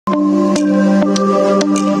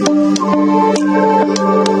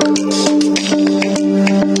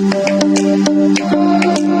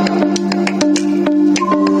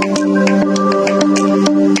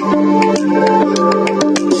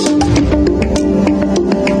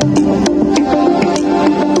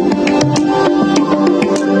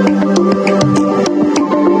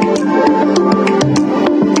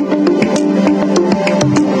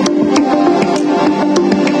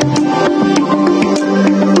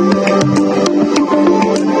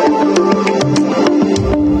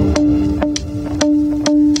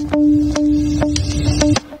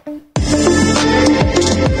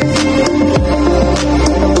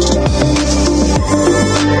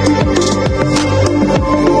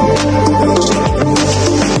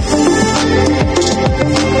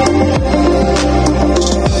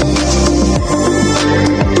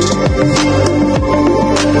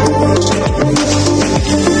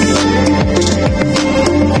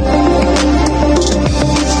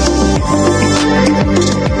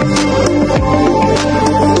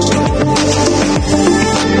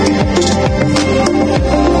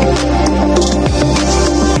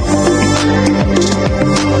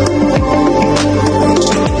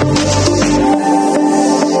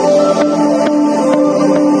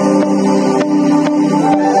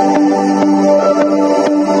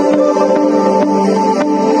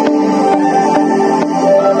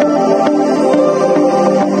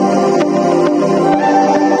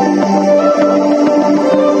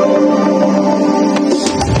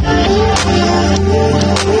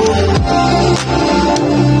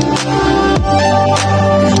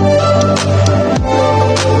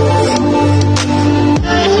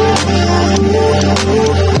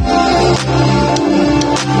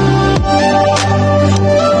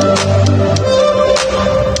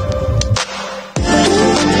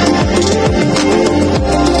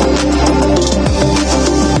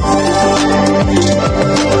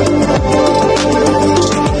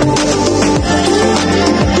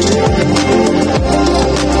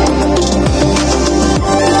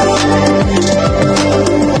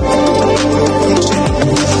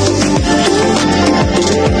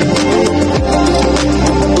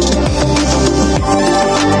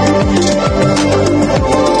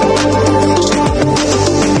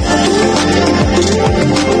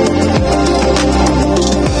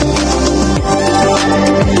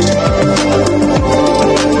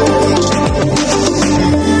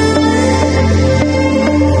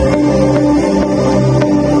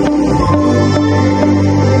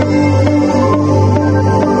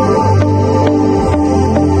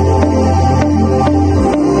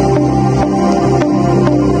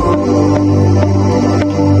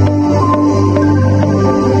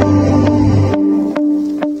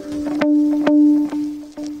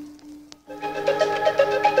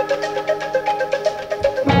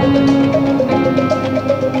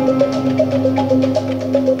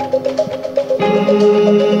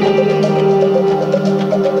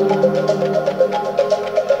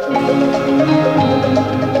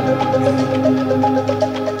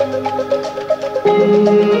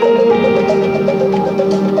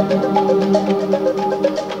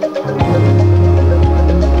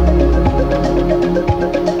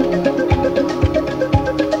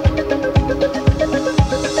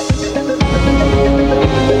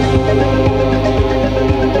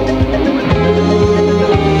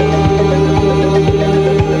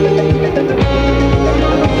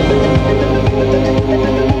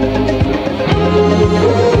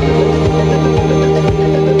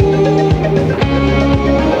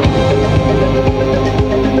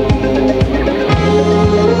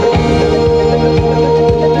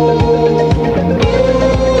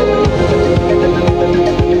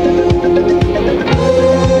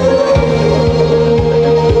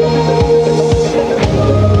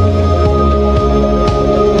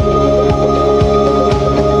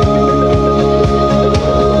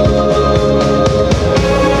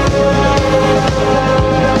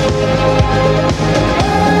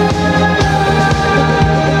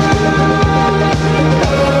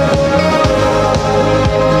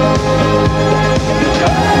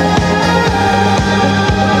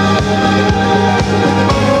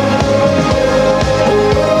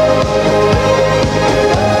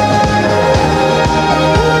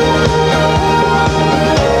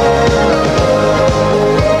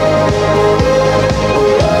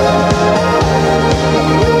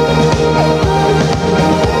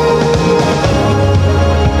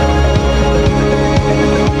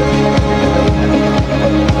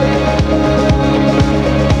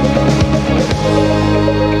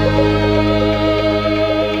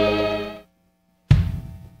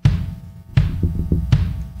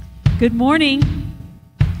Good morning.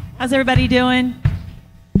 How's everybody doing?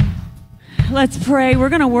 Let's pray. We're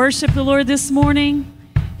going to worship the Lord this morning.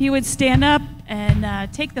 If you would stand up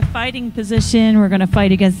and take the fighting position. We're going to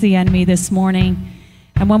fight against the enemy this morning.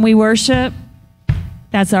 And when we worship,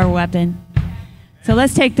 that's our weapon. So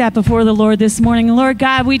let's take that before the Lord this morning. Lord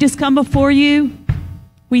God, we just come before you.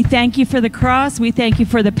 We thank you for the cross. We thank you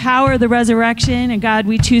for the power of the resurrection. And God,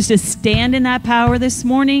 we choose to stand in that power this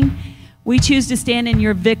morning. We choose to stand in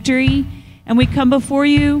your victory. And we come before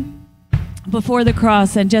you, before the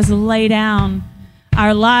cross, and just lay down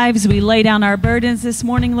our lives. We lay down our burdens this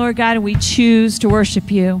morning, Lord God, and we choose to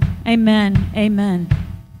worship you. Amen. Amen.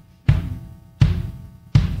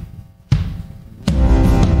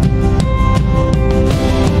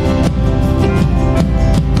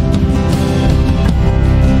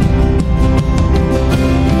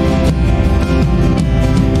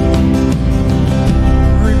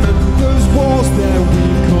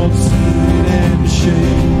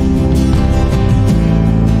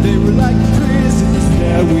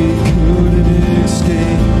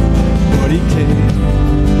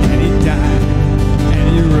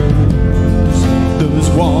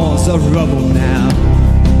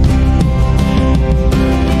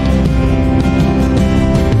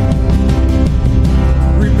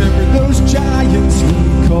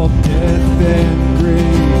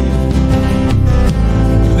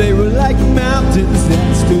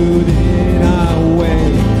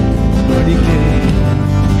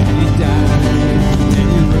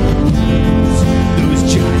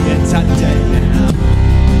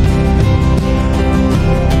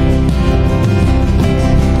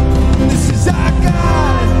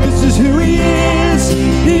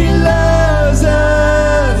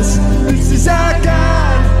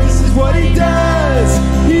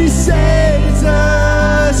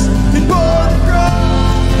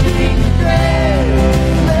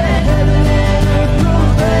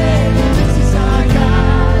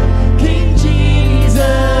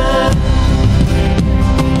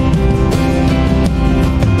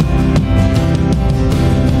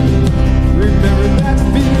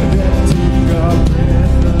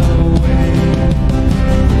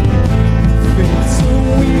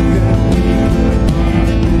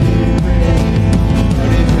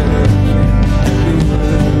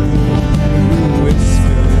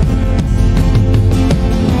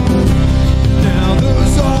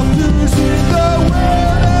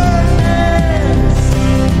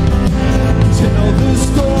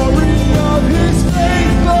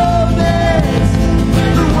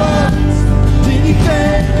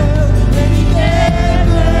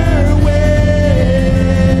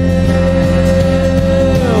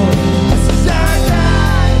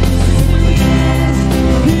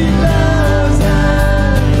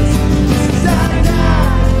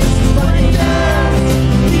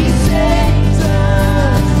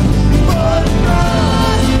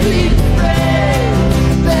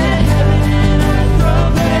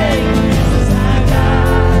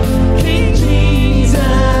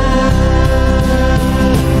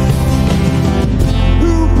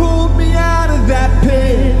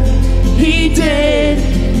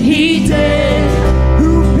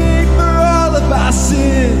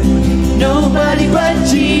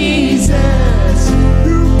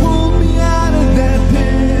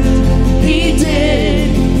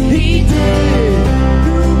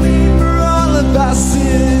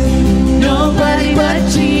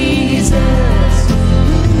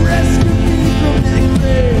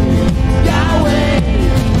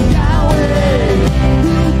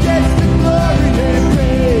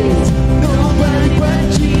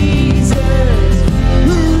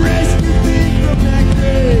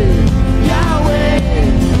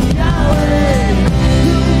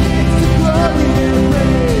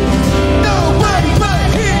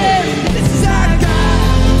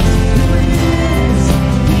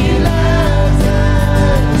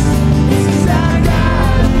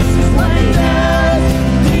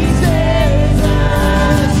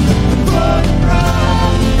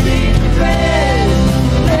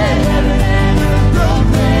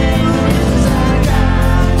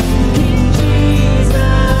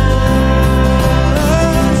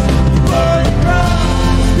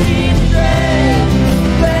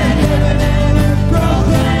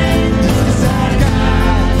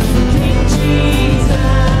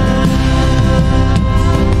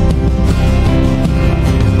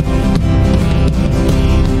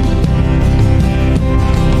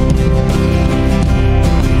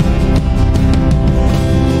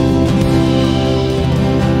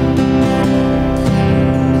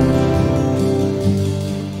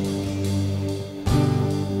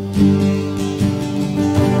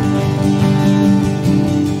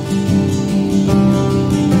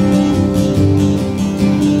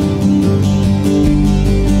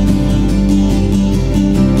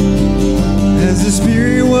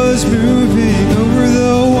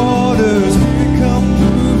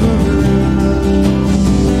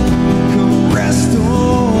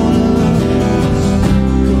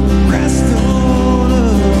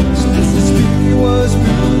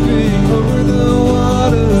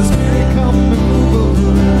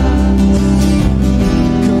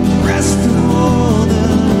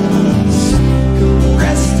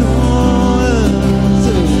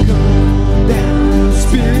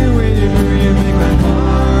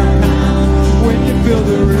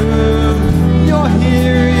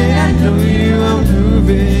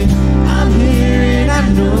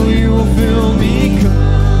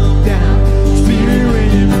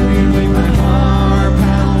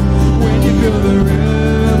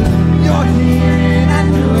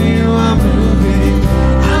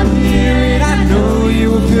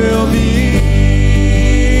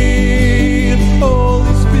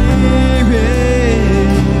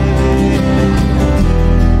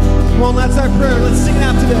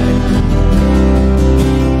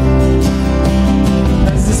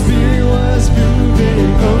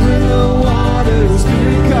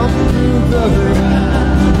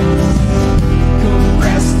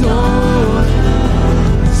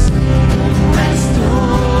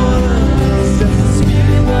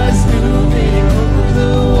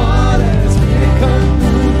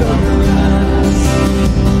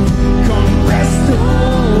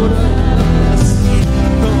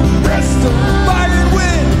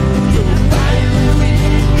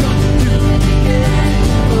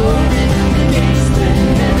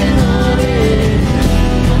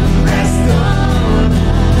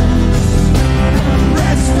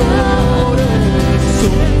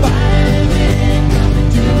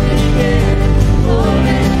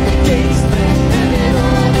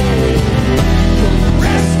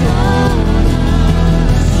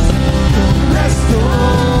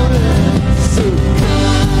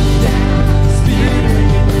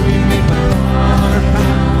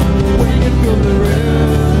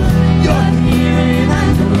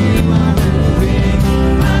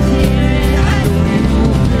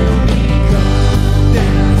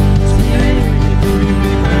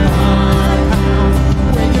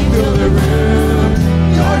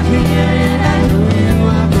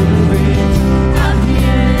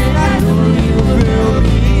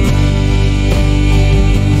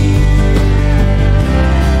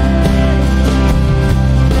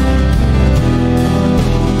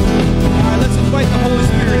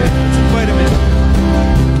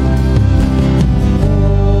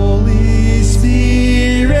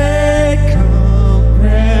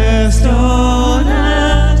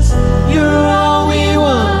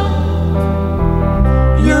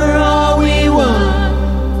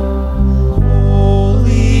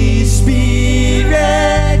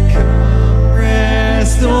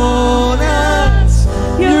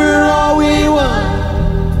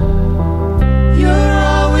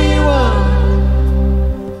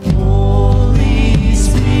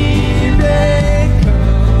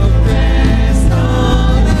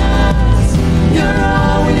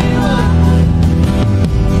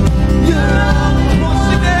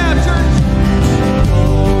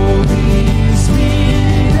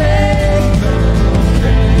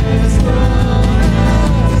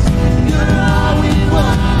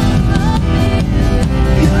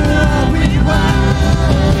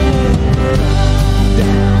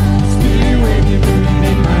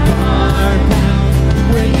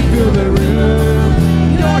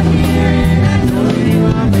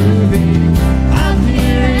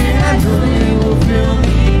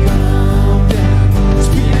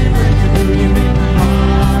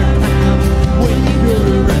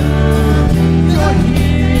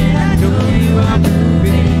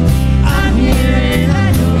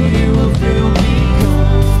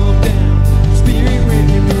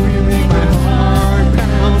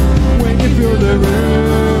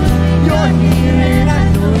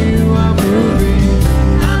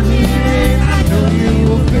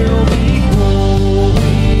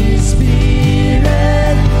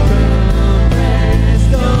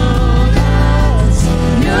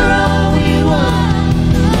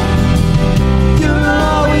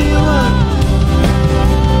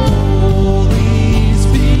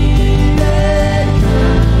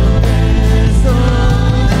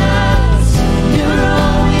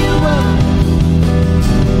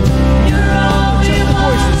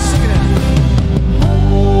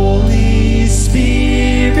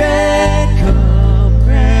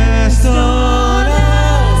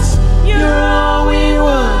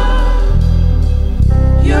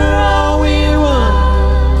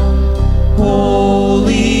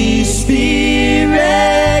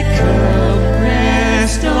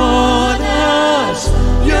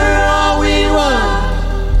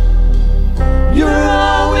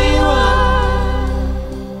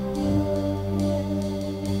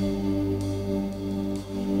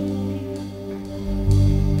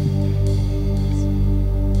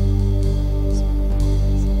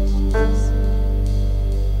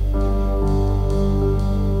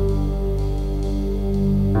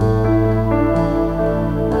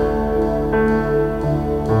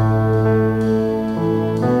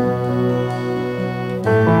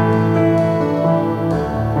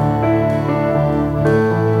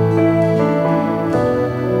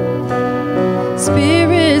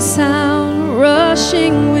 Spirit sound,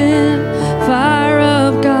 rushing wind, fire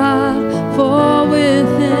of God, fall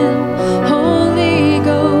within. Holy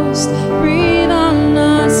Ghost, breathe on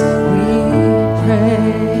us, we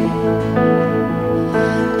pray.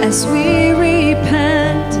 As we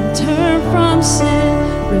repent and turn from sin,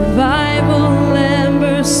 revival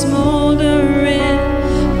embers smoldering,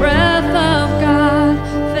 breath of God,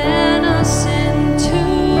 fan us into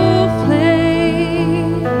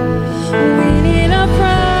flame. We need a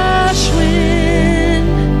fresh wind,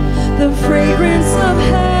 the fragrance of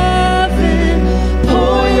heaven.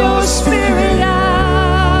 Pour your spirit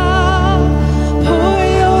out, pour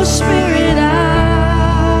your spirit out.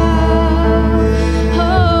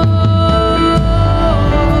 Oh,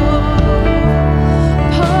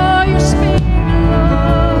 pour your spirit,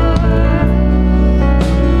 Lord.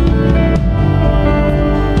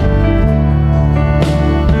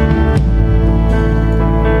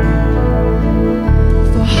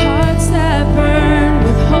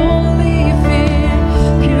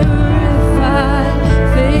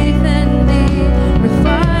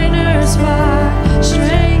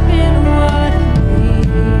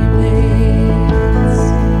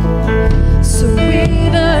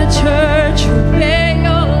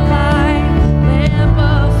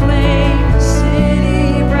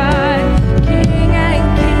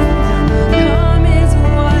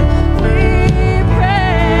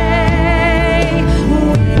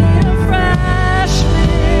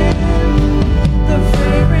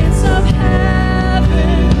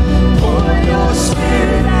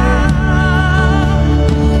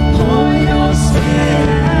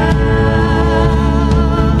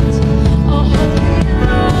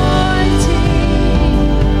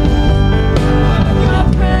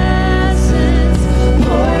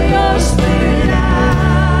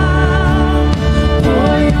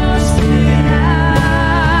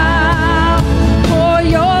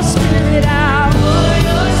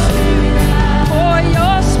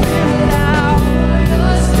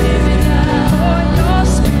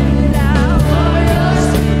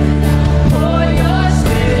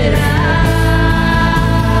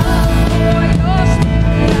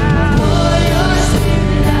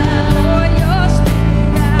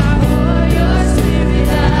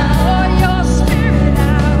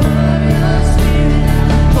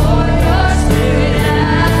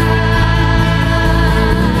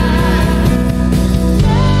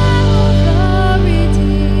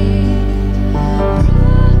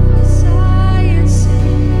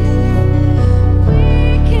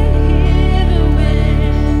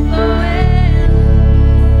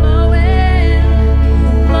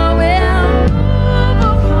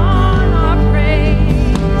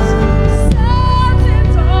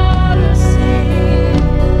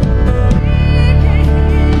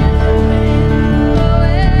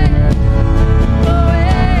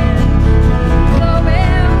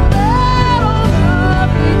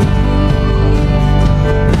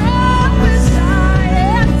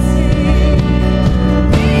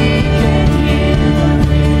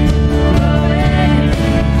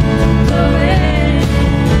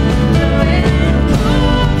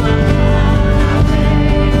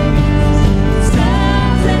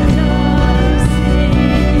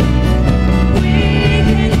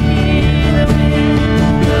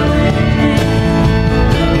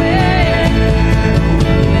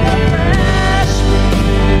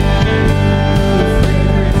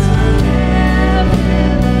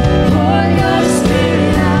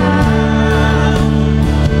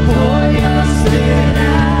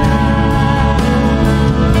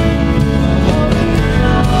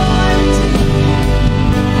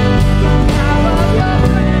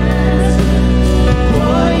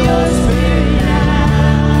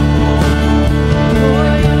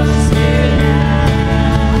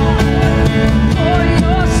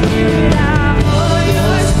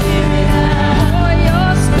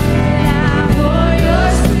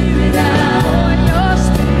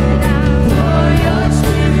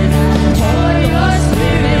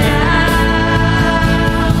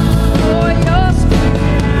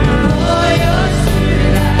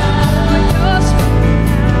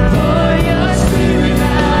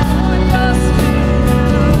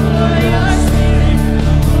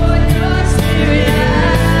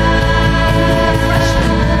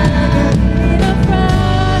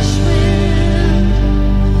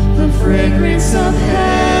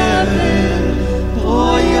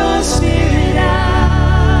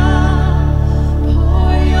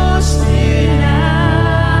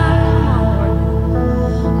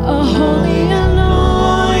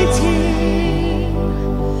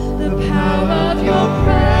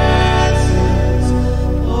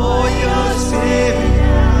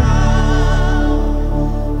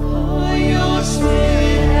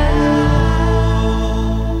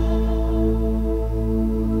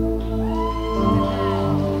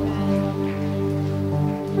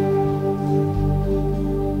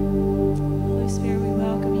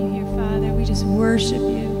 just worship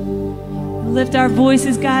you. Lift our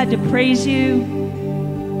voices, God, to praise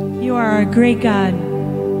you. You are our great God.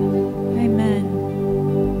 Amen.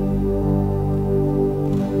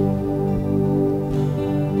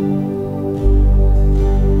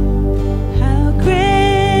 How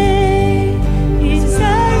great is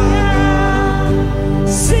our God?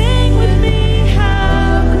 Sing with me.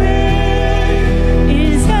 How great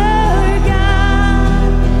is our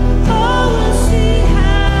God? Oh, we'll see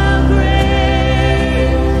how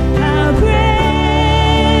great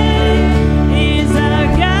is our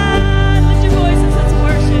God. Lift your voices.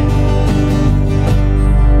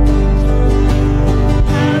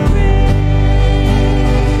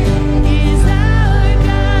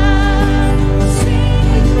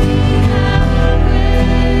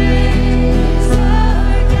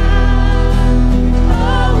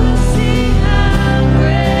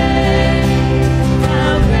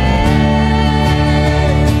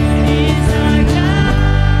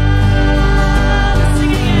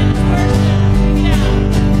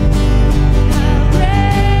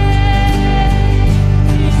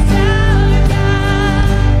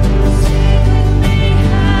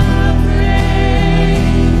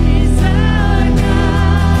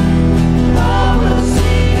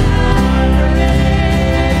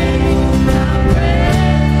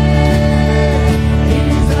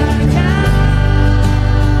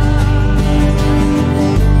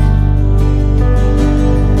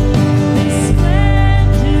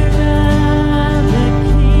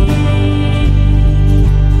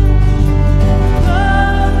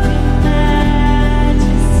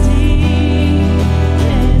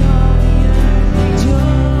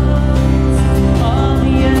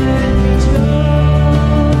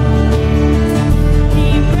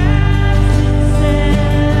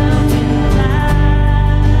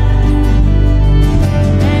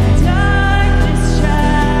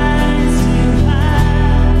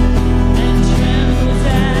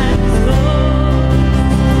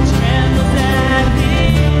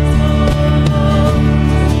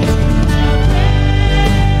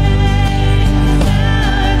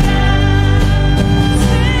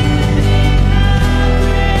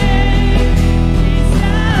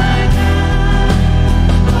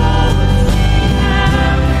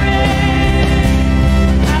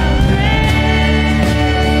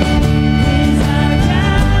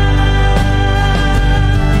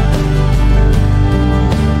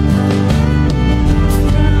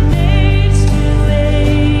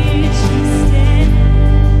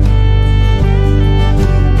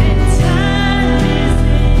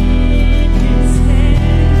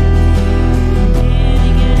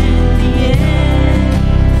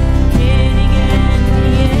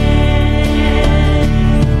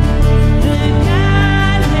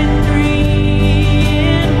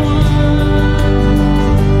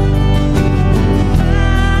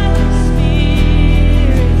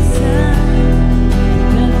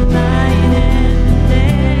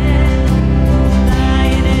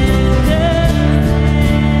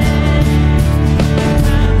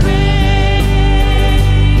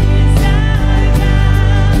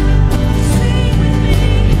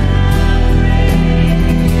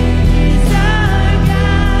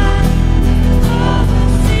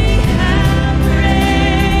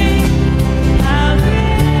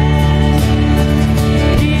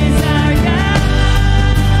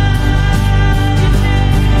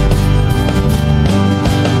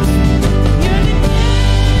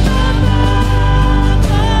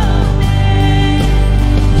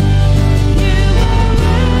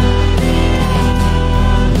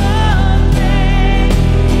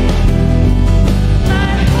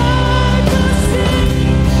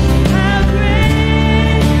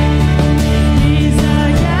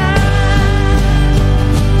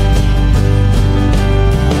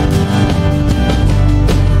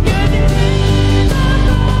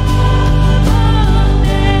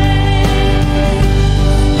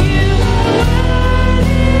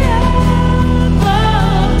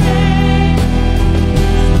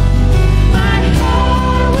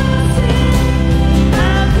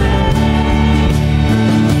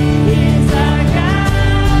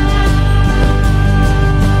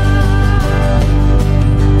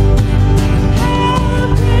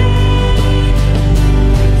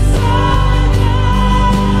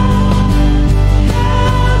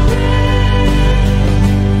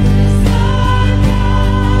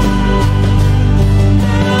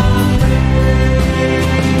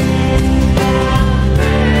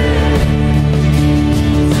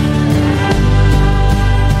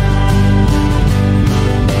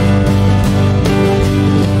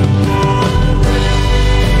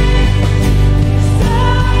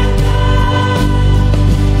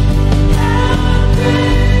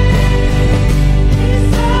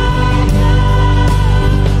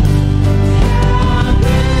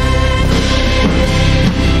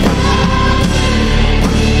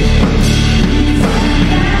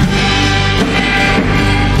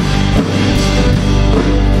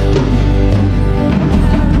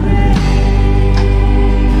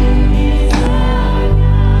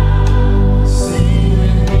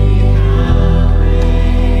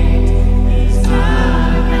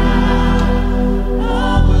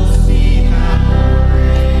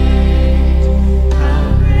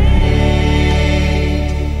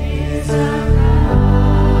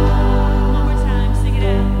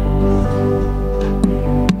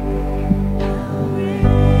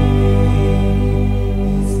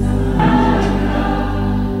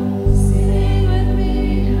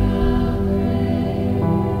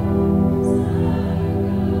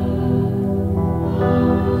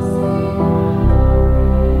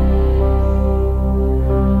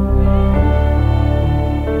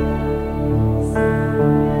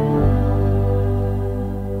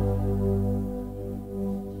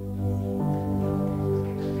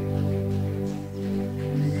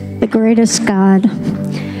 the greatest God.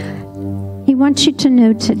 He wants you to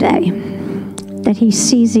know today that he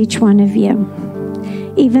sees each one of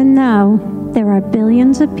you. Even though there are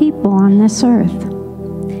billions of people on this earth,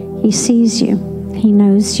 he sees you. He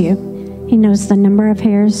knows you. He knows the number of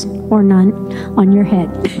hairs or none on your head.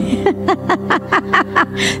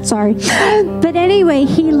 Sorry. But anyway,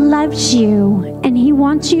 he loves you, and he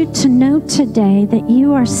wants you to know today that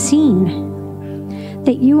you are seen,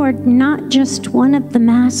 that you are not just one of the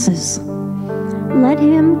masses. Let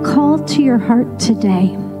him call to your heart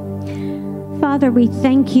today. Father, we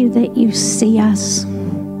thank you that you see us.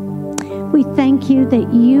 We thank you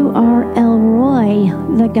that you are El Roy,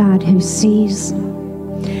 the God who sees.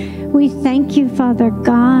 We thank you, Father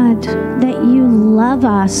God, that you love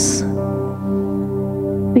us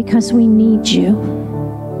because we need you.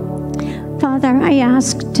 Father, I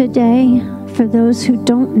ask today for those who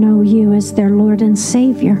don't know you as their Lord and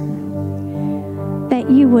Savior, that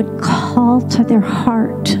you would call to their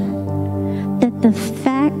heart that the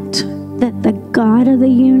fact that the God of the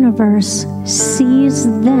universe sees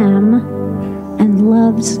them and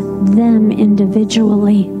loves them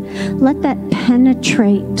individually, let that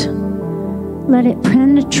penetrate. Let it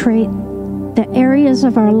penetrate the areas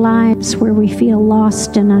of our lives where we feel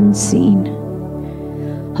lost and unseen.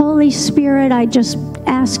 Holy Spirit, I just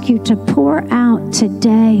ask you to pour out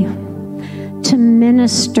today to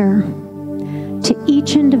minister to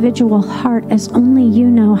each individual heart as only you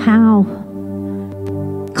know how.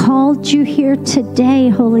 Called you here today,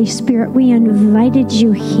 Holy Spirit. We invited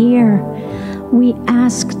you here. We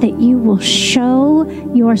ask that you will show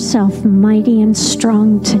yourself mighty and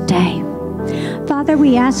strong today. Father,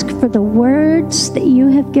 we ask for the words that you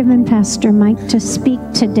have given Pastor Mike to speak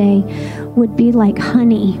today would be like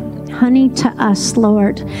honey to us,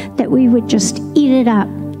 Lord, that we would just eat it up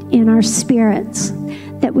in our spirits,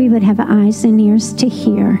 that we would have eyes and ears to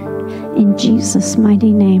hear. In Jesus'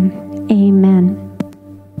 mighty name, amen.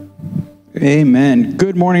 Amen.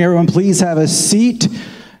 Good morning, everyone. Please have a seat.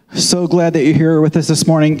 So glad that you're here with us this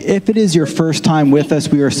morning. If it is your first time with us,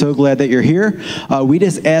 we are so glad that you're here. We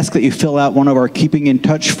just ask that you fill out one of our Keeping in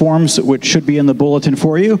Touch forms, which should be in the bulletin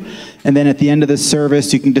for you. And then at the end of this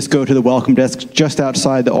service, you can just go to the welcome desk just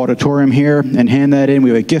outside the auditorium here and hand that in. We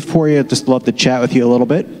have a gift for you. Just love to chat with you a little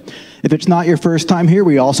bit. If it's not your first time here,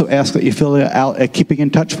 we also ask that you fill out a Keeping in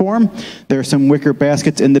Touch form. There are some wicker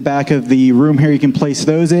baskets in the back of the room here. You can place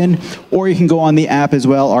those in, or you can go on the app as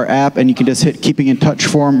well, our app, and you can just hit Keeping in Touch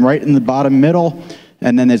form right in the bottom middle,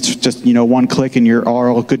 and then it's just, one click and you're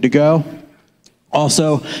all good to go.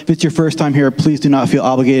 Also, if it's your first time here, please do not feel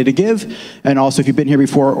obligated to give. And also, if you've been here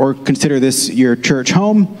before or consider this your church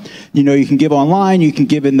home, you can give online. You can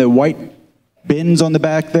give in the white bins on the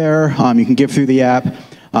back there. You can give through the app.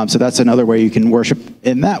 So that's another way you can worship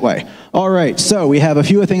in that way. All right, so we have a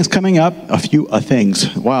few things coming up. A few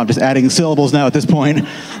things. Wow, I'm just adding syllables now at this point.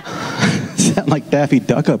 Sound like Daffy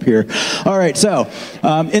Duck up here. All right, so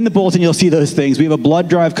in the bulletin, you'll see those things. We have a blood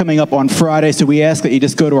drive coming up on Friday, so we ask that you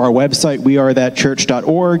just go to our website,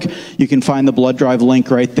 wearethatchurch.org. You can find the blood drive link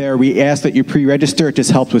right there. We ask that you pre-register. It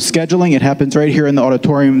just helps with scheduling. It happens right here in the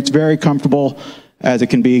auditorium. It's very comfortable, as it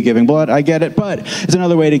can be giving blood. I get it, but it's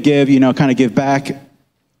another way to give, kind of give back.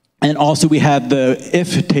 And also we have the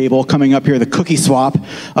if table coming up here, the cookie swap.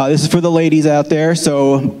 This is for the ladies out there.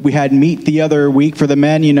 So we had meet the other week for the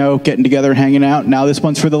men, getting together and hanging out. Now this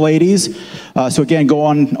one's for the ladies. So again, go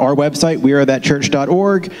on our website,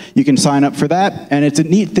 wearethatchurch.org. You can sign up for that. And it's a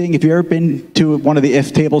neat thing. If you've ever been to one of the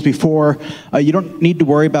if tables before, you don't need to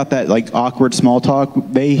worry about that awkward small talk.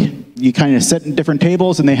 You kind of sit in different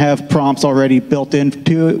tables and they have prompts already built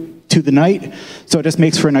into the night. So it just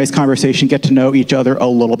makes for a nice conversation, get to know each other a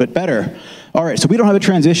little bit better. All right, so we don't have a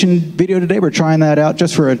transition video today. We're trying that out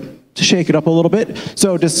just to shake it up a little bit.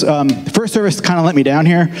 So just the first service kind of let me down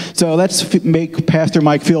here. So let's make Pastor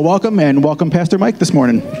Mike feel welcome, and welcome Pastor Mike this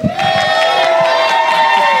morning.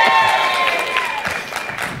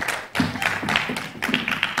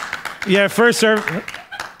 Yeah, first service.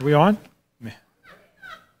 Are we on?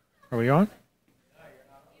 Are we on?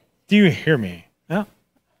 Do you hear me? No?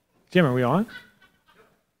 Jim, are we on?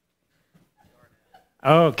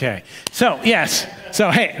 Okay. So, yes. So,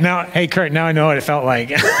 hey, Kurt, now I know what it felt like.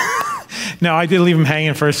 No, I did leave him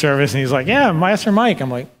hanging first service, and he's like, yeah, Master Mike. I'm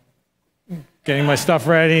like, getting my stuff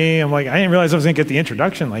ready. I'm like, I didn't realize I was going to get the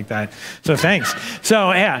introduction like that. So thanks.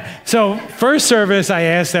 So, yeah. So first service, I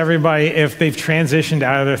asked everybody if they've transitioned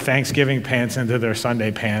out of their Thanksgiving pants into their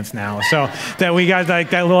Sunday pants now. So that we got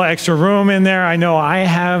that little extra room in there. I know I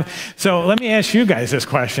have. So let me ask you guys this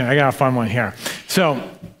question. I got a fun one here.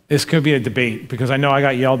 So this could be a debate because I know I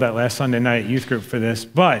got yelled at last Sunday night at youth group for this,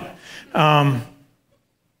 but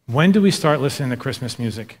When do we start listening to Christmas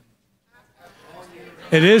music?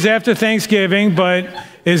 It is after Thanksgiving, but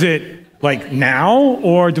is it like now,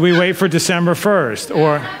 or do we wait for December 1st?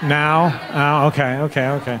 Or now? Oh,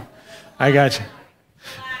 okay. I got you.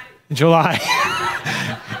 July.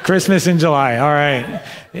 Christmas in July. All right.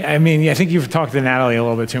 I mean, I think you've talked to Natalie a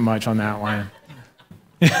little bit too much on that one.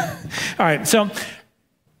 All right. So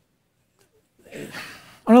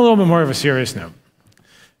on a little bit more of a serious note.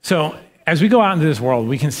 So as we go out into this world,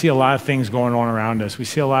 we can see a lot of things going on around us. We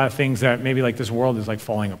see a lot of things that maybe like this world is like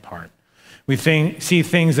falling apart. We see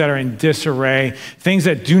things that are in disarray, things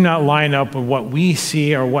that do not line up with what we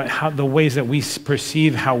see or the ways that we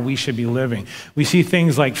perceive how we should be living. We see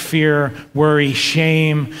things like fear, worry,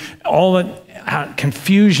 shame, all that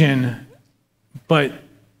confusion, but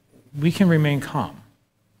we can remain calm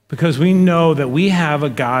because we know that we have a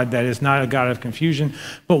God that is not a God of confusion,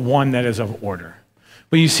 but one that is of order.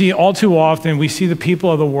 But you see, all too often, we see the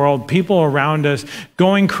people of the world, people around us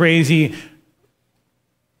going crazy,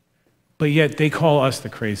 but yet they call us the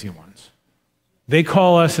crazy ones. They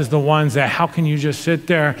call us as the ones that, how can you just sit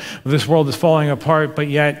there? This world is falling apart, but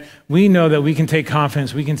yet we know that we can take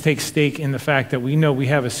confidence, we can take stake in the fact that we know we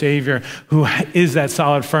have a Savior who is that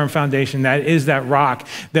solid, firm foundation, that is that rock,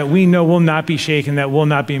 that we know will not be shaken, that will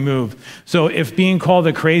not be moved. So if being called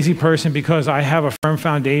a crazy person because I have a firm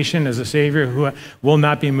foundation as a Savior who will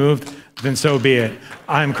not be moved, then so be it.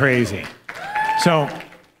 I'm crazy. So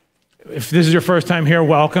if this is your first time here,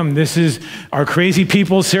 welcome. This is our Crazy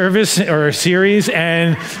People service or series.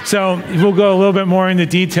 And so we'll go a little bit more into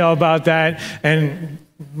detail about that. And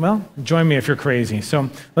well, join me if you're crazy. So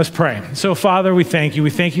let's pray. So Father, we thank you.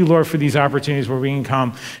 We thank you, Lord, for these opportunities where we can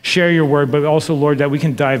come share your word, but also, Lord, that we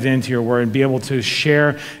can dive into your word and be able to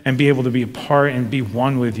share and be able to be a part and be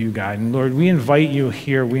one with you, God. And Lord, we invite you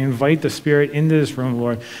here. We invite the Spirit into this room,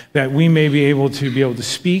 Lord, that we may be able to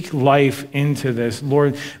speak life into this.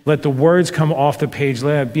 Lord, let the words come off the page.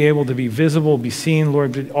 Let it be able to be visible, be seen,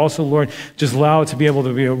 Lord, but also, Lord, just allow it to be able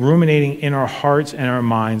to be ruminating in our hearts and our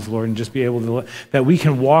minds, Lord, and just be able to, that we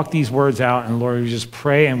can walk these words out, and Lord, we just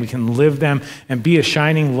pray and we can live them and be a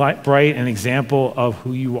shining light, bright and example of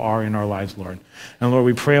who you are in our lives, Lord. And Lord,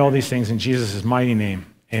 we pray all these things in Jesus' mighty name.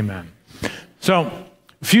 Amen. So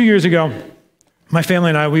a few years ago, my family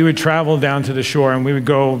and I, we would travel down to the shore and we would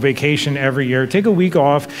go vacation every year, take a week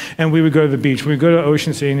off, and we would go to the beach. We would go to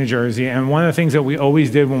Ocean City, New Jersey. And one of the things that we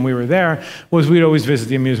always did when we were there was we'd always visit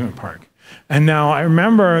the amusement park. And now I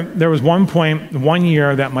remember there was one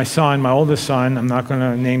year that my son, my oldest son, I'm not going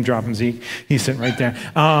to name drop him, Zeke, he's sitting right there.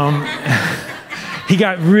 He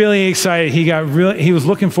got really excited. He was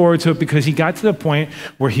looking forward to it because he got to the point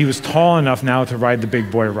where he was tall enough now to ride the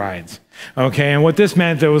big boy rides. Okay, and what this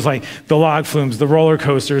meant, there was like the log flumes, the roller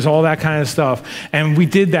coasters, all that kind of stuff. And we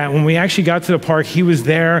did that. When we actually got to the park, he was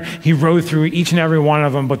there. He rode through each and every one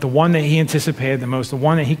of them. But the one that he anticipated the most, the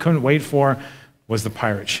one that he couldn't wait for, was the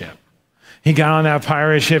pirate ship. He got on that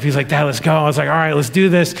pirate ship. He's like, Dad, let's go. I was like, all right, let's do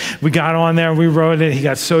this. We got on there. We rode it. He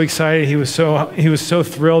got so excited. He was so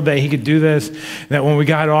thrilled that he could do this, that when we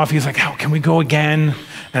got off, he's like, oh, can we go again?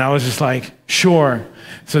 And I was just like, sure.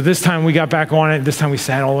 So this time we got back on it. This time we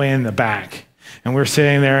sat all the way in the back. And we're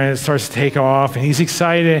sitting there, and it starts to take off, and he's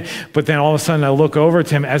excited. But then all of a sudden, I look over to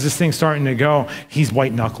him. As this thing's starting to go, he's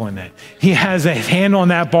white-knuckling it. He has a hand on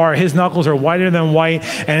that bar. His knuckles are whiter than white,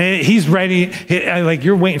 and he's ready. Like,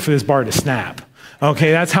 you're waiting for this bar to snap.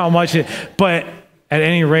 Okay, that's how much it... But at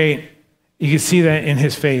any rate, you could see that in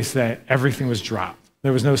his face that everything was dropped.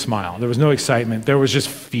 There was no smile. There was no excitement. There was just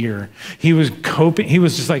fear. He was coping. He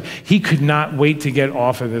was just like, he could not wait to get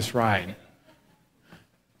off of this ride.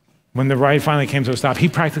 When the ride finally came to a stop, he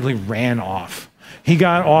practically ran off. He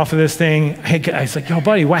got off of this thing. I was like, yo,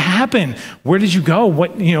 buddy, what happened? Where did you go?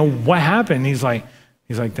 What happened? He's like,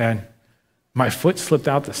 Dad, my foot slipped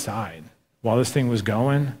out the side while this thing was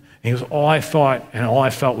going. And he goes, all I thought and all I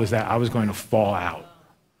felt was that I was going to fall out.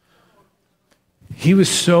 He was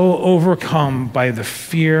so overcome by the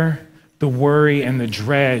fear, the worry, and the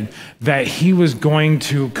dread that he was going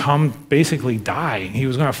to basically die. He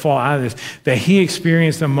was going to fall out of this, that he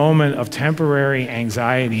experienced a moment of temporary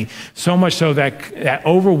anxiety, so much so that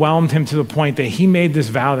overwhelmed him to the point that he made this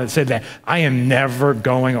vow that said that I am never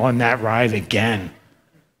going on that ride again.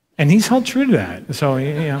 And he's held true to that. So,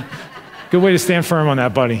 good way to stand firm on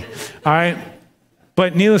that, buddy. All right.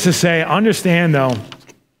 But needless to say, understand though,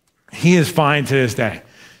 he is fine to this day.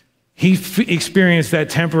 He experienced that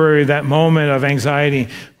temporary, that moment of anxiety.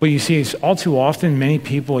 But you see, it's all too often, many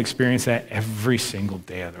people experience that every single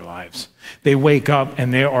day of their lives. They wake up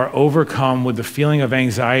and they are overcome with the feeling of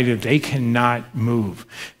anxiety that they cannot move.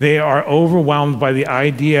 They are overwhelmed by the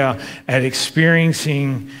idea at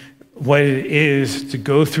experiencing what it is to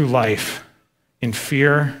go through life in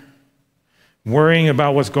fear, worrying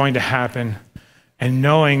about what's going to happen, and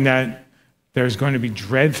knowing that there's going to be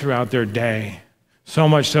dread throughout their day. So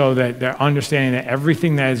much so that they're understanding that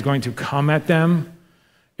everything that is going to come at them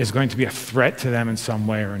is going to be a threat to them in some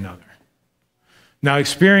way or another. Now,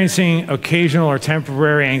 experiencing occasional or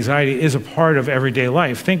temporary anxiety is a part of everyday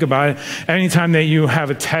life. Think about it. Anytime that you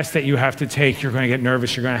have a test that you have to take, you're going to get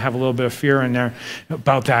nervous. You're going to have a little bit of fear in there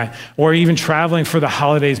about that. Or even traveling for the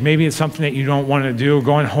holidays. Maybe it's something that you don't want to do.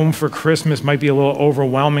 Going home for Christmas might be a little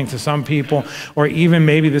overwhelming to some people. Or even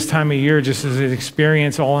maybe this time of year just as an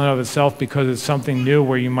experience all in and of itself because it's something new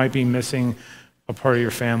where you might be missing a part of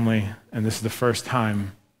your family and this is the first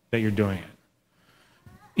time that you're doing it.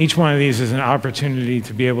 Each one of these is an opportunity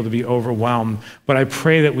to be able to be overwhelmed, but I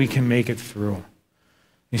pray that we can make it through.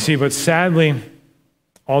 You see, but sadly,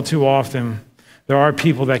 all too often, there are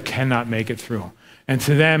people that cannot make it through. And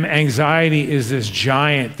to them, anxiety is this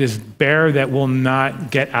giant, this bear that will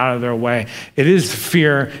not get out of their way. It is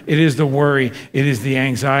fear, it is the worry, it is the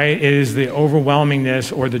anxiety, it is the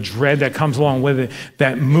overwhelmingness or the dread that comes along with it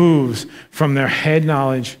that moves from their head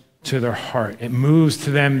knowledge to their heart. It moves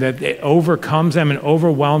to them, that it overcomes them and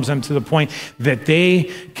overwhelms them to the point that they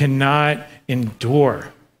cannot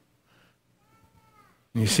endure.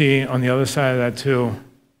 And you see, on the other side of that too,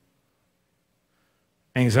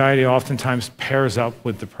 anxiety oftentimes pairs up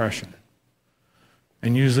with depression.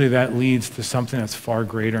 And usually that leads to something that's far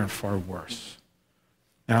greater and far worse.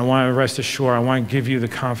 And I want to rest assured, I want to give you the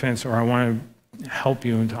confidence, or I want to help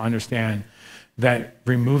you to understand that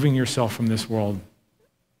removing yourself from this world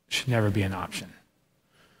should never be an option.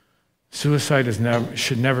 Suicide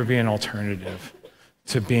should never be an alternative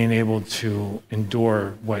to being able to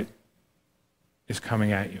endure what is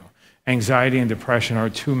coming at you. Anxiety and depression are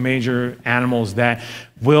two major animals that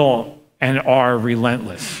will and are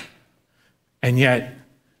relentless. And yet,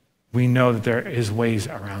 we know that there is ways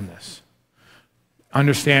around this.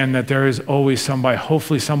 Understand that there is always somebody,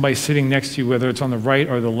 hopefully somebody sitting next to you, whether it's on the right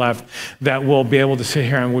or the left, that will be able to sit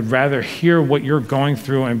here and would rather hear what you're going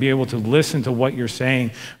through and be able to listen to what you're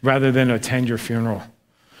saying rather than attend your funeral.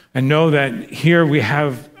 And know that here we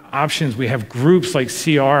have options. We have groups like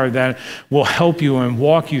CR that will help you and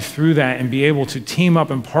walk you through that and be able to team up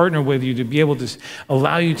and partner with you to be able to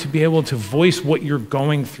allow you to be able to voice what you're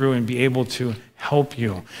going through and be able to help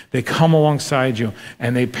you. They come alongside you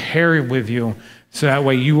and they pair with you so that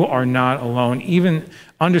way you are not alone. Even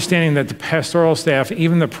understanding that the pastoral staff,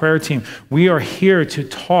 even the prayer team, we are here to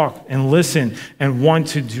talk and listen and want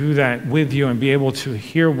to do that with you and be able to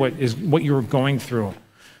hear what you're going through,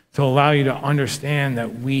 to allow you to understand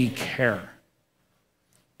that we care.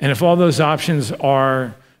 And if all those options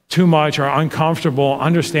are too much or uncomfortable,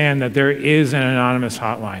 understand that there is an anonymous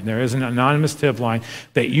hotline. There is an anonymous tip line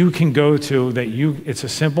that you can go to, it's a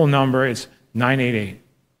simple number, it's 988,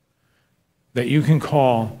 that you can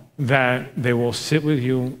call, that they will sit with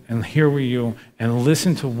you and hear with you and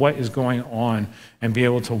listen to what is going on and be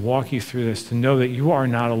able to walk you through this, to know that you are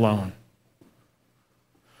not alone.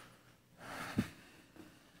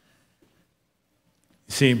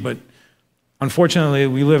 See, but unfortunately,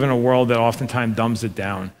 we live in a world that oftentimes dumbs it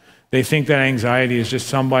down. They think that anxiety is just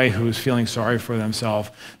somebody who's feeling sorry for themselves,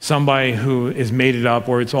 somebody who is made it up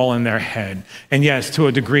or it's all in their head. And yes, to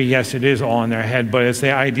a degree, yes, it is all in their head, but it's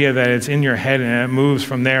the idea that it's in your head and it moves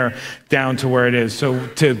from there down to where it is. So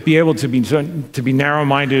to be able to be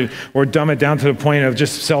narrow-minded or dumb it down to the point of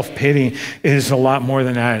just self-pity is a lot more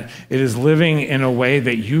than that. It is living in a way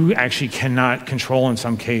that you actually cannot control in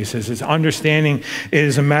some cases. It's understanding it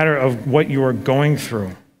is a matter of what you are going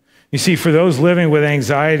through. You see, for those living with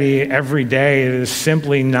anxiety every day, it is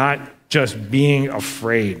simply not just being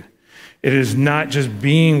afraid. It is not just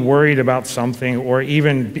being worried about something or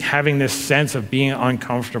even having this sense of being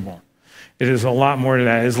uncomfortable. It is a lot more to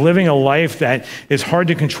that. It is living a life that is hard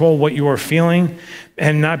to control what you are feeling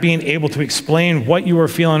and not being able to explain what you are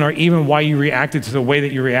feeling or even why you reacted to the way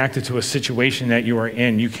that you reacted to a situation that you are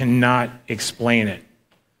in. You cannot explain it.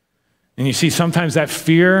 And you see, sometimes that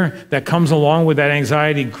fear that comes along with that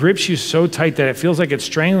anxiety grips you so tight that it feels like it's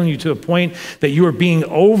strangling you to the point that you are being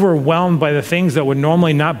overwhelmed by the things that would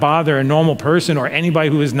normally not bother a normal person or anybody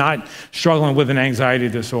who is not struggling with an anxiety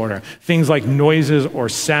disorder. Things like noises or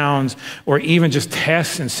sounds or even just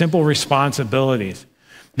tasks and simple responsibilities.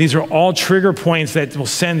 These are all trigger points that will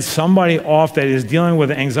send somebody off that is dealing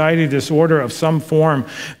with an anxiety disorder of some form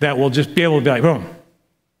that will just be able to be like, boom.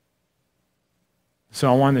 So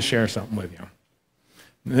I wanted to share something with you.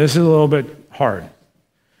 This is a little bit hard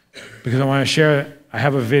because I want to share, I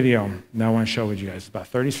have a video that I want to show with you guys. It's about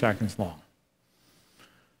 30 seconds long.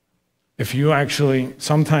 If you actually,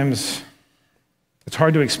 sometimes it's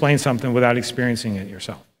hard to explain something without experiencing it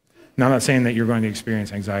yourself. Now, I'm not saying that you're going to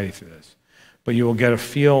experience anxiety through this, but you will get a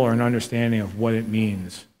feel or an understanding of what it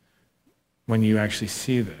means when you actually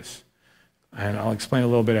see this. And I'll explain a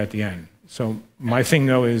little bit at the end. So my thing,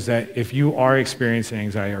 though, is that if you are experiencing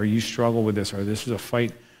anxiety or you struggle with this or this is a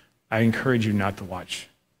fight, I encourage you not to watch.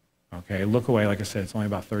 Okay? Look away. Like I said, it's only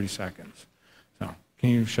about 30 seconds. So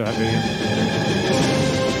can you show that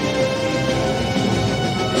video?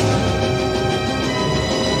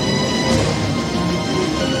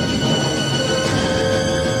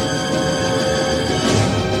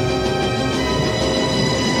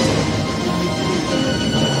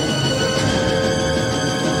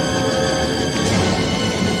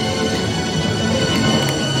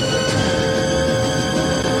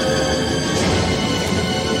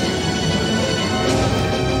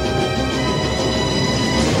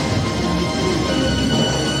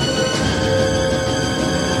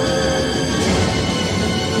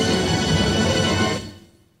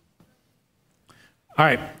 All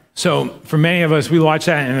right, so for many of us, we watch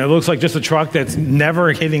that and it looks like just a truck that's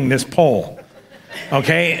never hitting this pole,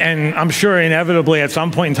 okay? And I'm sure inevitably at some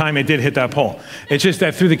point in time it did hit that pole. It's just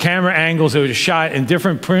that through the camera angles, it was shot in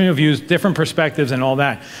different point of views, different perspectives and all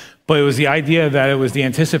that. But it was the idea that it was the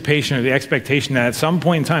anticipation or the expectation that at some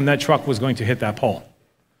point in time that truck was going to hit that pole.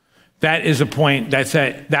 That is a point,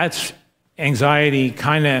 that's anxiety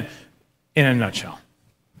kind of in a nutshell.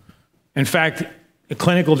 In fact, the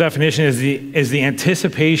clinical definition is the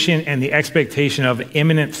anticipation and the expectation of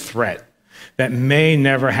imminent threat that may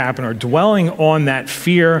never happen, or dwelling on that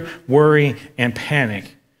fear, worry, and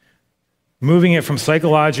panic, moving it from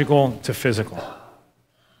psychological to physical.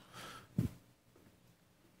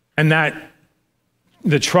 And that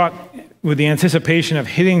the truck, with the anticipation of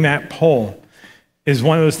hitting that pole, is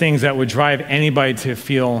one of those things that would drive anybody to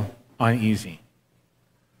feel uneasy.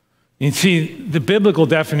 You see, the biblical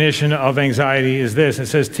definition of anxiety is this. It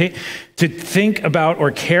says to think about or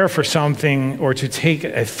care for something, or to take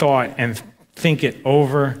a thought and think it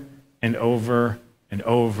over and over and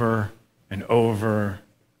over and over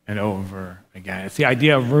and over again. It's the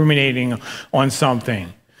idea of ruminating on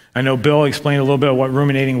something. I know Bill explained a little bit of what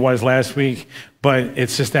ruminating was last week, but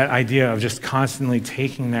it's just that idea of just constantly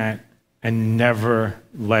taking that and never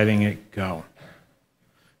letting it go.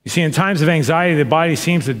 You see, in times of anxiety, the body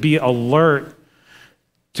seems to be alert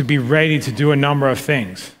to be ready to do a number of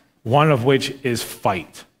things, one of which is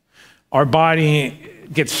fight. Our body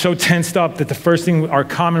gets so tensed up that the first thing, our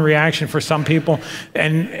common reaction for some people,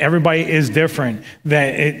 and everybody is different,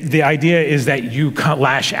 that the idea is that you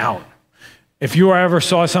lash out. If you ever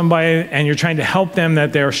saw somebody and you're trying to help them,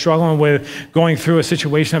 that they're struggling with going through a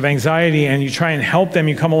situation of anxiety, and you try and help them,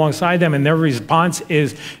 you come alongside them, and their response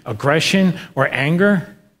is aggression or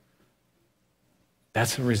anger,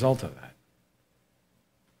 that's the result of that.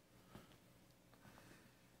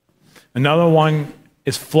 Another one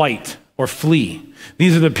is flight or flee.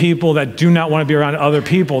 These are the people that do not want to be around other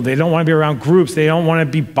people. They don't want to be around groups. They don't want to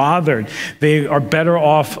be bothered. They are better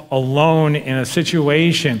off alone in a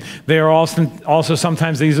situation. They are also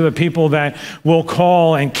sometimes these are the people that will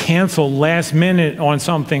call and cancel last minute on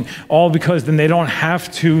something, all because then they don't have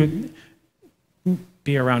to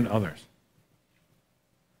be around others.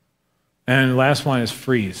 And the last one is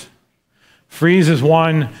freeze. Freeze is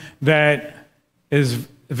one that is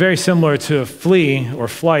very similar to flee or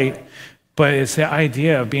flight, but it's the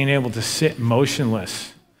idea of being able to sit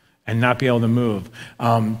motionless and not be able to move.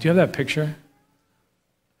 Do you have that picture?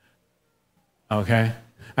 Okay.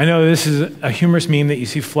 I know this is a humorous meme that you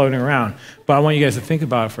see floating around, but I want you guys to think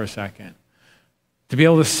about it for a second. To be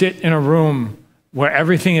able to sit in a room where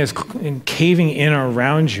everything is caving in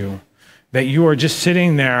around you, that you are just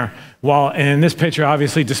sitting there while, and in this picture,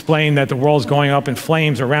 obviously displaying that the world's going up in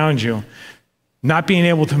flames around you, not being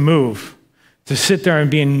able to move, to sit there and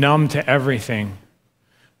being numb to everything,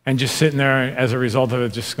 and just sitting there as a result of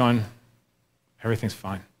it, just going, everything's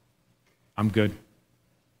fine. I'm good.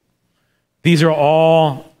 These are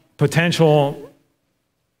all potential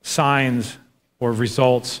signs or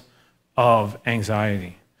results of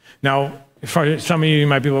anxiety. Now, for some of you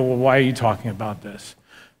might be like, well, why are you talking about this?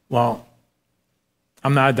 Well,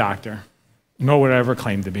 I'm not a doctor, nor would I ever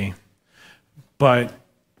claim to be. But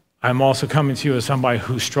I'm also coming to you as somebody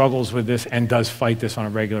who struggles with this and does fight this on a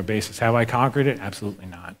regular basis. Have I conquered it? Absolutely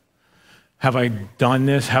not. Have I done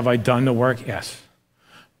this? Have I done the work? Yes.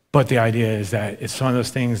 But the idea is that it's one of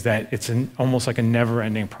those things that it's almost like a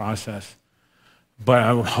never-ending process. But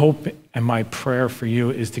I hope and my prayer for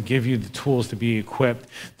you is to give you the tools to be equipped,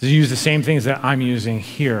 to use the same things that I'm using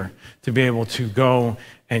here to be able to go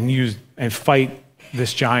and use and fight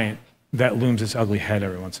this giant that looms its ugly head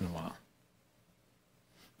every once in a while.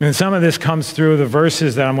 And some of this comes through the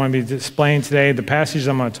verses that I'm going to be displaying today, the passages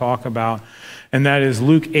I'm going to talk about, and that is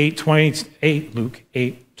Luke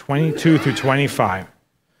 8:22 through 25,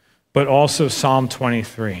 but also Psalm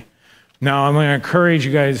 23. Now, I'm going to encourage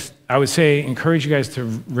you guys, encourage you guys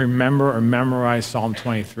to remember or memorize Psalm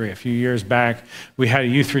 23. A few years back, we had a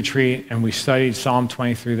youth retreat and we studied Psalm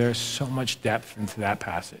 23. There's so much depth into that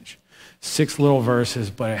passage. 6 little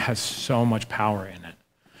verses, but it has so much power in it.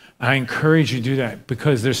 I encourage you to do that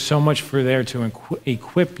because there's so much for there to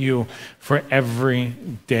equip you for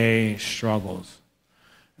everyday struggles.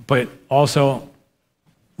 But also,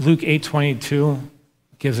 Luke 8:22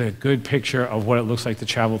 gives a good picture of what it looks like to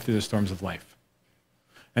travel through the storms of life.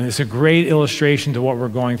 And it's a great illustration to what we're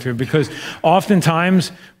going through because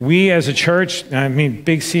oftentimes we as a church, and I mean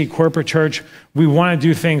Big C corporate church, we want to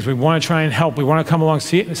do things, we want to try and help, we want to come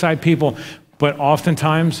alongside people, but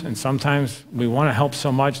oftentimes and sometimes we want to help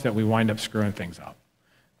so much that we wind up screwing things up.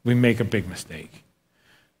 We make a big mistake.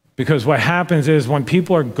 Because what happens is when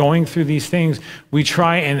people are going through these things, we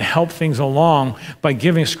try and help things along by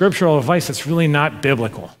giving scriptural advice that's really not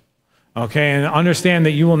biblical. Okay, and understand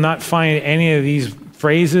that you will not find any of these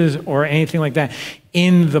phrases or anything like that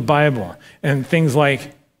in the Bible. And things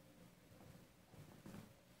like,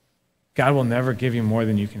 God will never give you more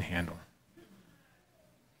than you can handle.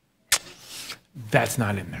 That's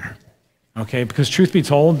not in there. Okay, because truth be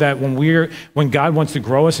told, that when God wants to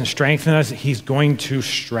grow us and strengthen us, he's going to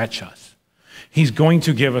stretch us. He's going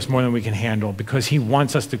to give us more than we can handle because he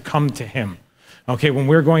wants us to come to him. Okay, when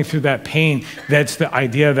we're going through that pain, that's the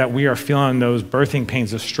idea that we are feeling those birthing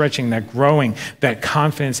pains, the stretching, that growing, that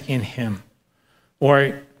confidence in him.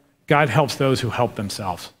 Or God helps those who help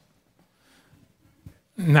themselves.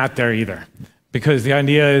 Not there either. Because the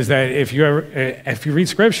idea is that if you read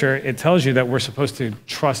scripture, it tells you that we're supposed to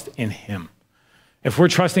trust in him. If we're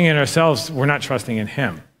trusting in ourselves, we're not trusting in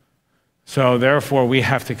him. So therefore, we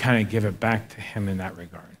have to kind of give it back to him in that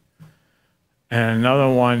regard. And another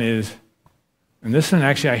one is, and this one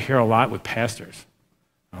actually I hear a lot with pastors,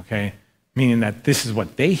 okay? Meaning that this is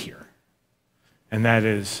what they hear. And that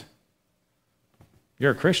is,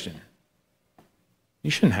 you're a Christian. You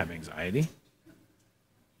shouldn't have anxiety.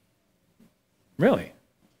 Really?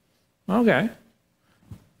 Okay.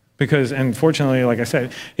 Because, unfortunately, like I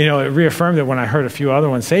said, it reaffirmed it when I heard a few other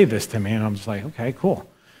ones say this to me, and I'm just like, okay, cool.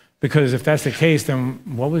 Because if that's the case, then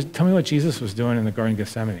tell me what Jesus was doing in the Garden of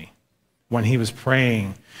Gethsemane when he was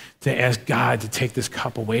praying to ask God to take this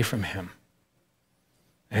cup away from him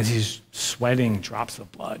as he's sweating drops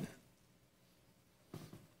of blood.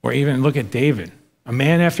 Or even look at David, a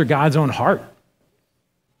man after God's own heart.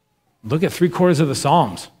 Look at 3/4 of the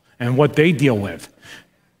Psalms and what they deal with.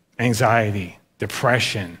 Anxiety,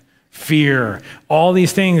 depression, fear, all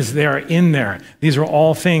these things, they are in there. These are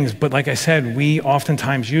all things, but like I said, we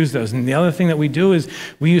oftentimes use those. And the other thing that we do is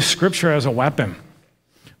we use scripture as a weapon.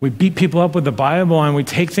 We beat people up with the Bible and we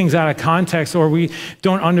take things out of context, or we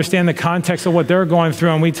don't understand the context of what they're going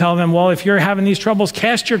through, and we tell them, well, if you're having these troubles,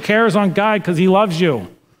 cast your cares on God because he loves you.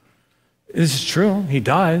 This is true, he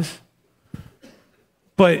does.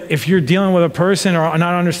 But if you're dealing with a person or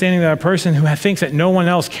not understanding that a person who thinks that no one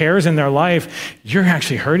else cares in their life, you're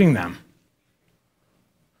actually hurting them.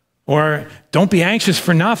 Or don't be anxious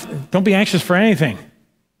for nothing. Don't be anxious for anything.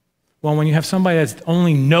 Well, when you have somebody that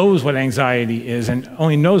only knows what anxiety is and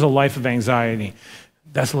only knows a life of anxiety,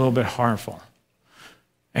 that's a little bit harmful.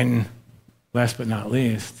 And last but not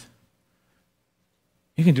least,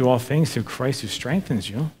 you can do all things through Christ who strengthens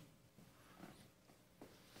you.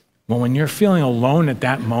 Well, when you're feeling alone at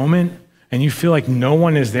that moment and you feel like no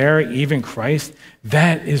one is there, even Christ,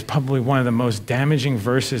 that is probably one of the most damaging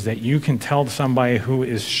verses that you can tell somebody who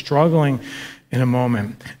is struggling in a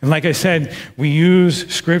moment. And like I said, we use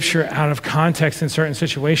scripture out of context in certain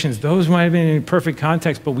situations. Those might have been in perfect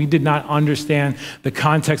context, but we did not understand the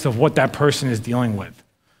context of what that person is dealing with.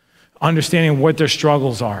 Understanding what their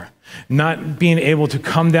struggles are. Not being able to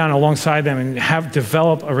come down alongside them and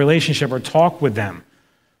develop a relationship or talk with them.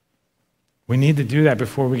 We need to do that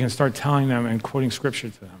before we can start telling them and quoting scripture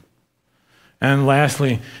to them. And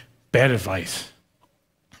lastly, bad advice.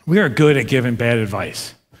 We are good at giving bad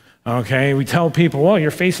advice. Okay, we tell people, well,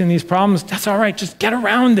 you're facing these problems. That's all right. Just get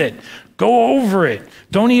around it. Go over it.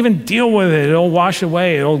 Don't even deal with it. It'll wash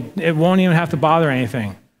away. It won't even have to bother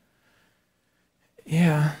anything.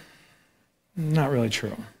 Yeah, not really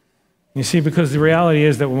true. You see, because the reality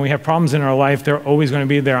is that when we have problems in our life, they're always going to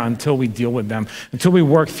be there until we deal with them, until we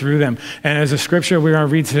work through them. And as a scripture we're going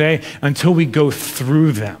to read today, until we go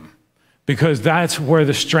through them. Because that's where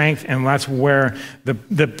the strength and that's where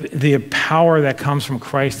the power that comes from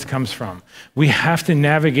Christ comes from. We have to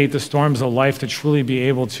navigate the storms of life to truly be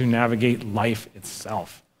able to navigate life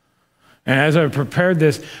itself. And as I prepared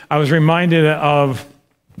this, I was reminded of,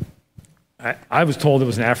 I was told it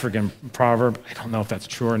was an African proverb. I don't know if that's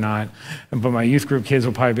true or not. But my youth group kids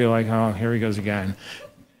will probably be like, oh, here he goes again.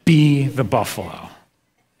 Be the buffalo.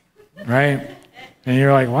 Right? And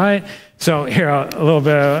you're like, what? So here, a little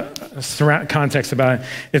bit of context about it.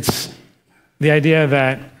 It's the idea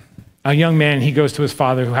that a young man, he goes to his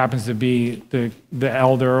father, who happens to be the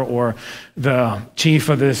elder or the chief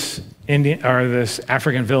of this Indian or this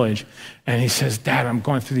African village, and he says, Dad, I'm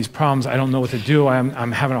going through these problems. I don't know what to do.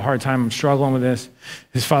 I'm having a hard time. I'm struggling with this.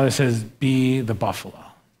 His father says, be the buffalo.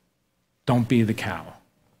 Don't be the cow.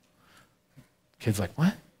 Kid's like,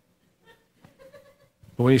 what?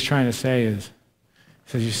 But what he's trying to say is,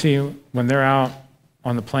 he says, you see, when they're out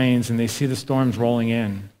on the plains and they see the storms rolling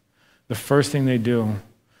in, the first thing they do,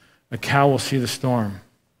 a cow will see the storm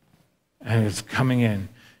and it's coming in.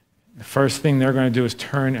 The first thing they're going to do is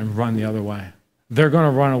turn and run the other way. They're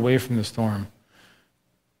going to run away from the storm,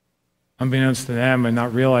 unbeknownst to them, and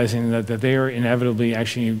not realizing that they are inevitably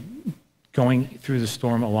actually going through the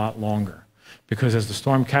storm a lot longer. Because as the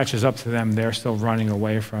storm catches up to them, they're still running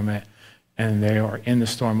away from it, and they are in the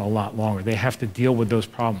storm a lot longer. They have to deal with those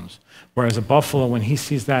problems. Whereas a buffalo, when he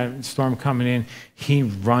sees that storm coming in, he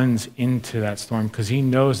runs into that storm because he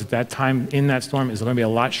knows that that time in that storm is going to be a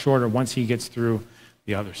lot shorter once he gets through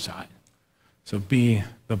the other side. So be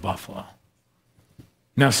the buffalo.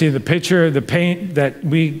 Now see, the picture, the paint that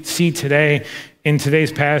we see today in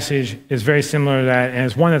today's passage is very similar to that, and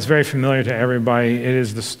it's one that's very familiar to everybody. It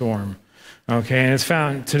is the storm. Okay, and it's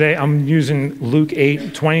found today, I'm using Luke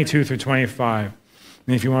 8, 22 through 25.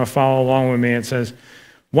 And if you want to follow along with me, it says,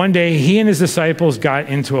 one day he and his disciples got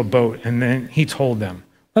into a boat, and then he told them,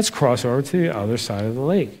 let's cross over to the other side of the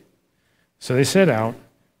lake. So they set out,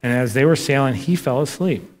 and as they were sailing, he fell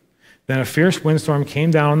asleep. Then a fierce windstorm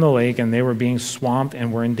came down on the lake, and they were being swamped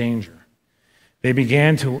and were in danger. They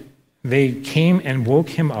came and woke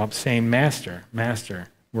him up, saying, Master, Master,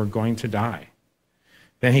 we're going to die.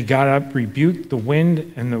 Then he got up, rebuked the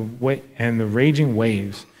wind and the raging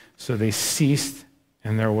waves, so they ceased,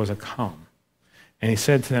 and there was a calm. And he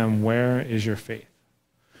said to them, where is your faith?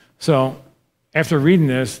 So after reading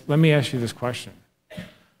this, let me ask you this question.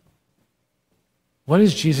 What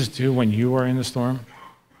does Jesus do when you are in the storm?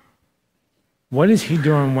 What is he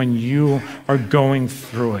doing when you are going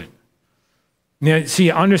through it? Now,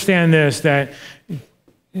 see, understand this, that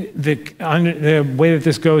the way that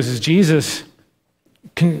this goes is Jesus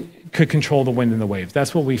could control the wind and the waves.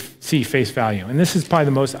 That's what we see face value. And this is probably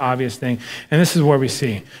the most obvious thing. And this is where we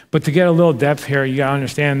see. But to get a little depth here, you got to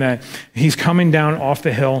understand that he's coming down off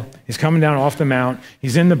the hill. He's coming down off the mount.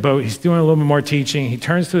 He's in the boat. He's doing a little bit more teaching. He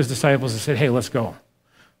turns to his disciples and said, hey, let's go.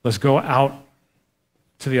 Let's go out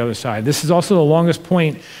to the other side. This is also the longest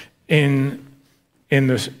point in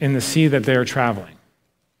the sea that they are traveling.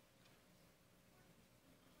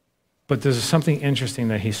 But there's something interesting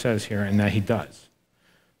that he says here and that he does.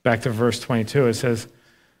 Back to verse 22, it says,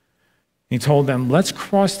 he told them, let's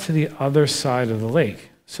cross to the other side of the lake.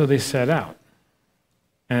 So they set out.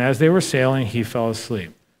 And as they were sailing, he fell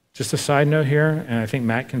asleep. Just a side note here, and I think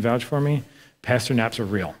Matt can vouch for me, pastor naps are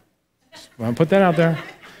real. I want to put that out there.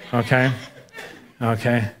 Okay.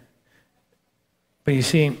 But you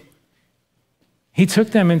see, he took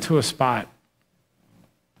them into a spot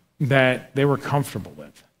that they were comfortable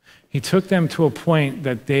with. He took them to a point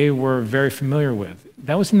that they were very familiar with.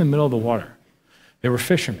 That was in the middle of the water. They were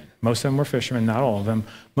fishermen. Most of them were fishermen, not all of them.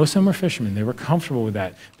 Most of them were fishermen. They were comfortable with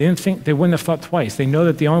that. They wouldn't have thought twice. They know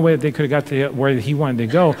that the only way that they could have got to where he wanted to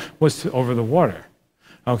go was over the water.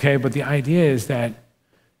 Okay, but the idea is that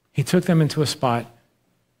he took them into a spot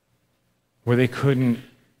where they couldn't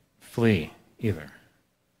flee either,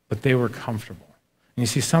 but they were comfortable. And you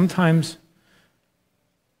see, sometimes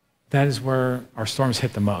that is where our storms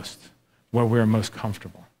hit the most, where we're most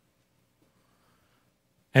comfortable.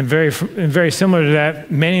 And very similar to that,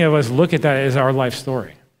 many of us look at that as our life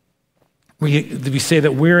story. We say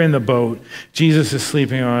that we're in the boat. Jesus is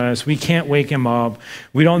sleeping on us. We can't wake him up.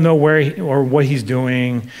 We don't know where or what he's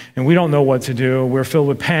doing, and we don't know what to do. We're filled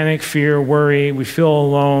with panic, fear, worry. We feel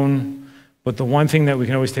alone. But the one thing that we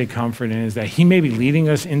can always take comfort in is that he may be leading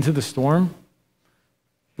us into the storm,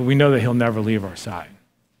 but we know that he'll never leave our side.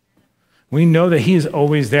 We know that he is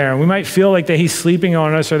always there. And we might feel like that he's sleeping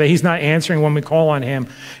on us or that he's not answering when we call on him,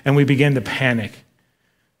 and we begin to panic.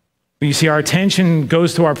 But you see, our attention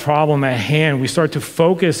goes to our problem at hand. We start to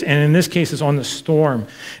focus, and in this case, it's on the storm.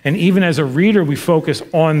 And even as a reader, we focus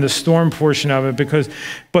on the storm portion of it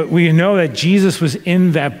but we know that Jesus was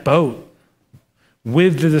in that boat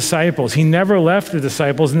with the disciples. He never left the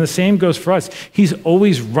disciples, and the same goes for us. He's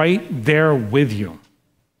always right there with you.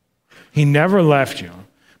 He never left you.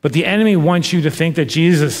 But the enemy wants you to think that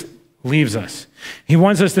Jesus leaves us. He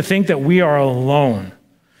wants us to think that we are alone.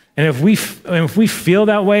 And if we feel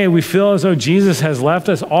that way, we feel as though Jesus has left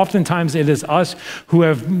us, oftentimes it is us who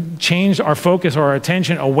have changed our focus or our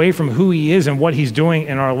attention away from who he is and what he's doing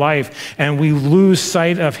in our life, and we lose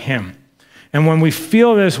sight of him. And when we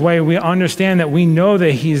feel this way, we understand that we know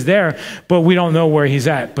that he's there, but we don't know where he's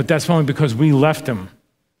at. But that's only because we left him.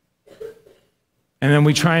 And then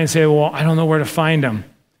we try and say, well, I don't know where to find him.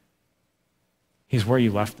 He's where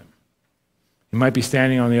you left him. You might be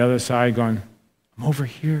standing on the other side going, I'm over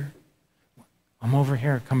here. I'm over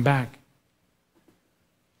here. Come back.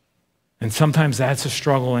 And sometimes that's a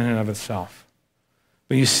struggle in and of itself.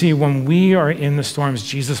 But you see, when we are in the storms,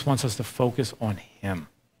 Jesus wants us to focus on him,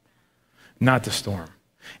 not the storm.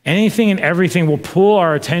 Anything and everything will pull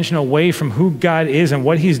our attention away from who God is and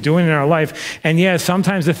what he's doing in our life. And yeah,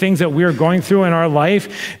 sometimes the things that we're going through in our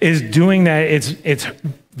life is doing that. It's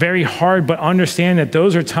very hard, but understand that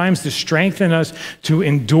those are times to strengthen us to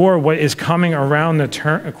endure what is coming around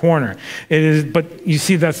the corner. But you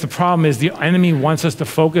see, that's the problem, is the enemy wants us to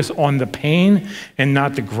focus on the pain and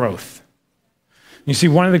not the growth. You see,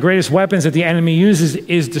 one of the greatest weapons that the enemy uses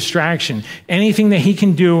is distraction. Anything that he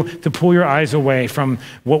can do to pull your eyes away from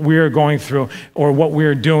what we are going through or what we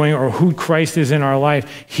are doing or who Christ is in our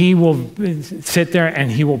life, he will sit there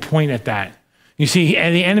and he will point at that. You see,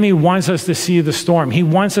 and the enemy wants us to see the storm. He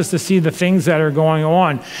wants us to see the things that are going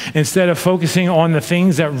on instead of focusing on the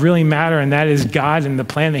things that really matter, and that is God and the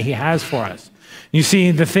plan that he has for us. You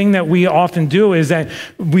see, the thing that we often do is that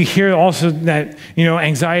we hear also that,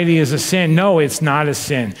 anxiety is a sin. No, it's not a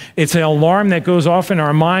sin. It's an alarm that goes off in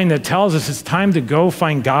our mind that tells us it's time to go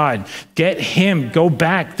find God. Get him, go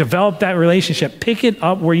back, develop that relationship, pick it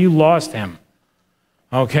up where you lost him.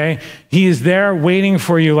 Okay? He is there waiting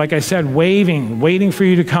for you, like I said, waiting for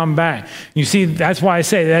you to come back. You see, that's why I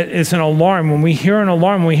say that it's an alarm. When we hear an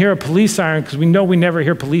alarm, when we hear a police siren, because we know we never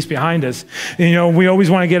hear police behind us, we always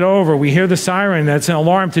want to get over. We hear the siren, that's an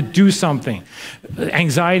alarm to do something.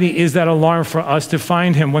 Anxiety is that alarm for us to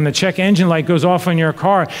find him. When the check engine light goes off on your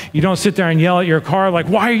car, you don't sit there and yell at your car like,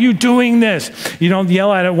 why are you doing this? You don't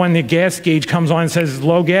yell at it when the gas gauge comes on and says it's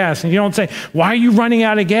low gas. And you don't say, why are you running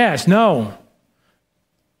out of gas? No.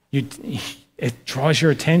 It draws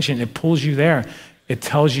your attention. It pulls you there. It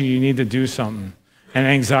tells you need to do something. And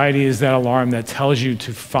anxiety is that alarm that tells you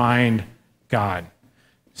to find God.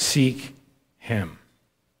 Seek him.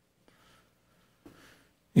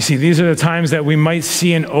 You see, these are the times that we might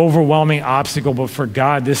see an overwhelming obstacle, but for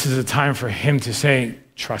God, this is a time for him to say,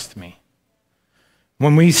 trust me.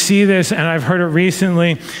 When we see this, and I've heard it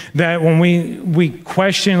recently, that when we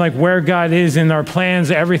question like where God is in our plans,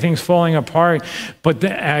 everything's falling apart. But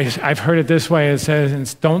I've heard it this way. It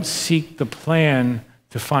says, don't seek the plan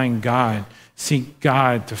to find God. Seek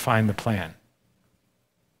God to find the plan.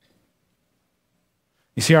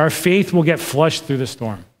 You see, our faith will get flushed through the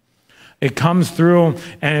storm. It comes through,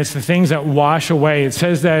 and it's the things that wash away. It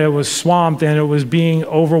says that it was swamped and it was being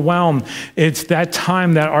overwhelmed. It's that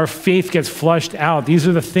time that our faith gets flushed out. These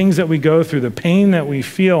are the things that we go through, the pain that we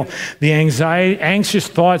feel, the anxiety, anxious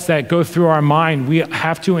thoughts that go through our mind. We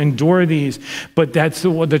have to endure these, but that's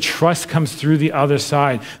the trust comes through the other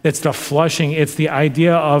side. That's the flushing. It's the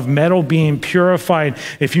idea of metal being purified.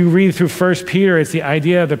 If you read through 1 Peter, it's the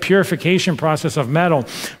idea of the purification process of metal,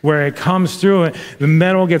 where it comes through it, the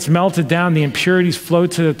metal gets melted down, the impurities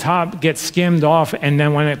float to the top, get skimmed off, and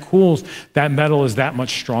then when it cools, that metal is that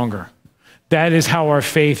much stronger. That is how our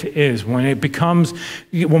faith is.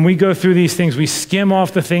 When we go through these things, we skim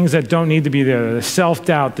off the things that don't need to be there, the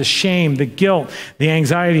self-doubt, the shame, the guilt, the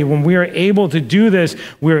anxiety. When we are able to do this,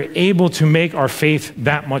 we're able to make our faith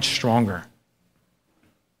that much stronger.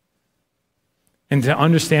 And to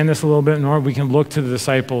understand this a little bit more, we can look to the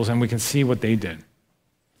disciples and we can see what they did.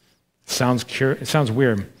 It sounds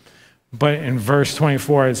weird. But in verse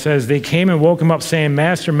 24, it says, they came and woke him up saying,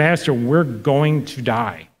 Master, Master, we're going to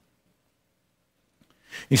die.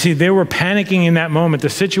 You see, they were panicking in that moment, the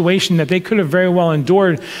situation that they could have very well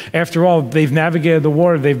endured. After all, they've navigated the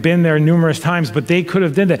water. They've been there numerous times, but they could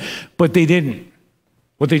have done that, but they didn't.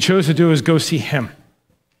 What they chose to do is go see him.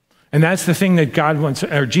 And that's the thing that God wants,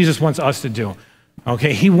 or Jesus wants us to do.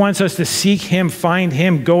 Okay, he wants us to seek him, find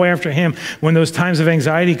him, go after him. When those times of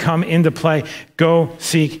anxiety come into play, go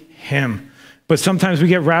seek him. But sometimes we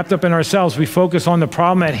get wrapped up in ourselves. We focus on the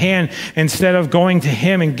problem at hand instead of going to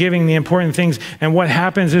him and giving the important things. And what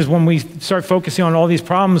happens is when we start focusing on all these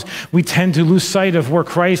problems, we tend to lose sight of where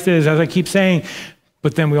Christ is, as I keep saying,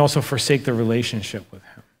 but then we also forsake the relationship with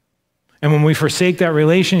him. And when we forsake that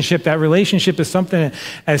relationship is something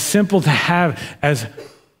as simple to have as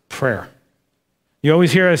prayer. You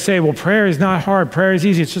always hear us say, well, prayer is not hard. Prayer is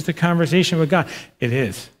easy. It's just a conversation with God. It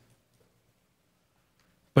is.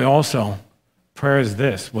 But also, prayer is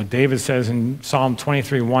this. What David says in Psalm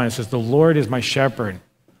 23:1, it says, the Lord is my shepherd.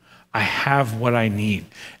 I have what I need.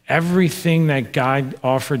 Everything that God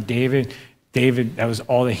offered David, that was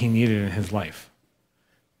all that he needed in his life.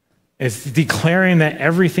 It's declaring that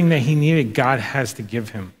everything that he needed, God has to give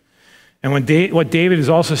him. And what David is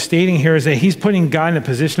also stating here is that he's putting God in a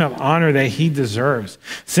position of honor that he deserves.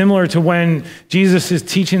 Similar to when Jesus is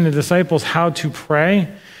teaching the disciples how to pray.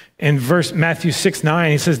 In Matthew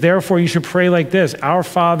 6:9, he says, therefore you should pray like this, our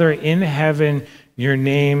Father in heaven, your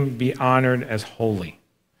name be honored as holy.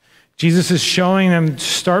 Jesus is showing them to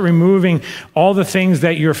start removing all the things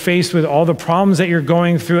that you're faced with, all the problems that you're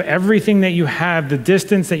going through, everything that you have, the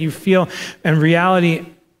distance that you feel, and reality,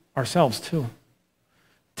 ourselves too.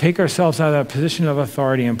 Take ourselves out of that position of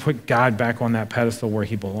authority and put God back on that pedestal where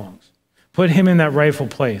he belongs. Put him in that rightful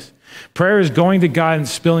place. Prayer is going to God and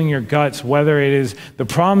spilling your guts, whether it is the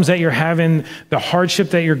problems that you're having, the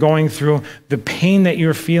hardship that you're going through, the pain that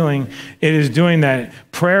you're feeling. It is doing that.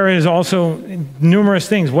 Prayer is also numerous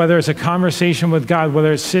things, whether it's a conversation with God,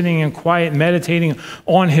 whether it's sitting in quiet, meditating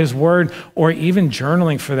on his word, or even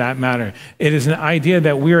journaling for that matter. It is an idea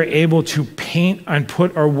that we are able to paint and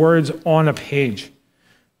put our words on a page.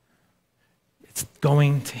 It's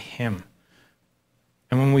going to him.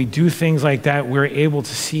 And when we do things like that, we're able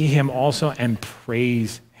to see him also and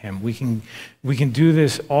praise him. We can do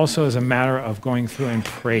this also as a matter of going through and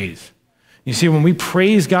praise. You see, when we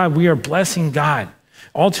praise God, we are blessing God.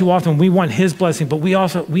 All too often, we want his blessing, but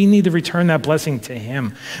we need to return that blessing to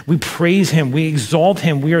him. We praise him. We exalt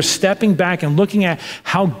him. We are stepping back and looking at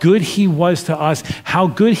how good he was to us, how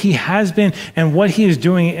good he has been, and what he is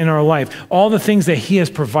doing in our life. All the things that he has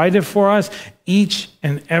provided for us each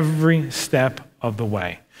and every step of the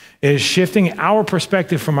way. It is shifting our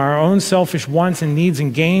perspective from our own selfish wants and needs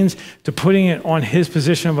and gains to putting it on his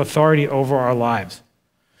position of authority over our lives.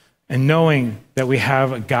 And knowing that we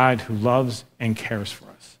have a God who loves and cares for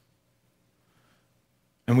us.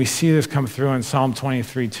 And we see this come through in Psalm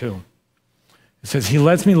 23 too. It says, he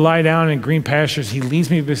lets me lie down in green pastures. He leads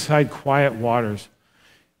me beside quiet waters.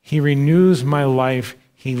 He renews my life.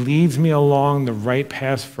 He leads me along the right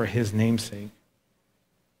path for his name's sake.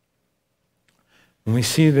 When we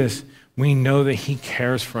see this, we know that he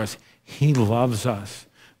cares for us. He loves us.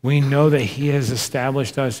 We know that he has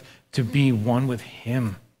established us to be one with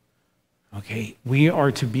him. Okay, we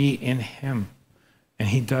are to be in him, and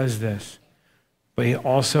he does this. But he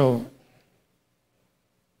also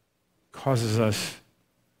causes us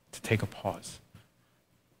to take a pause.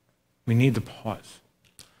 We need to pause.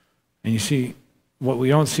 And you see, what we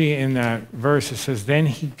don't see in that verse, it says, then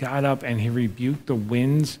he got up and he rebuked the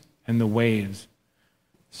winds and the waves.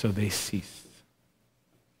 So they ceased.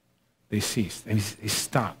 They ceased. They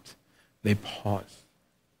stopped. They paused.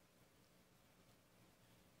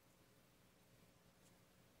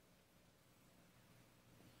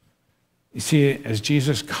 You see, as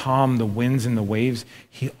Jesus calmed the winds and the waves,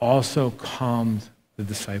 he also calmed the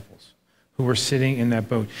disciples who were sitting in that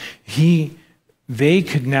boat. They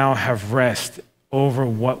could now have rest over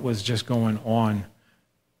what was just going on,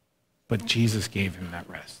 but Jesus gave him that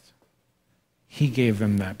rest. He gave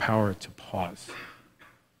them that power to pause.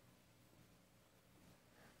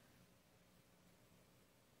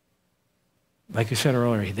 Like I said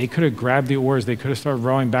earlier, they could have grabbed the oars. They could have started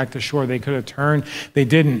rowing back to shore. They could have turned. They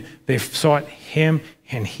didn't. They sought him,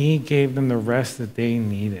 and he gave them the rest that they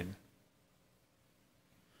needed.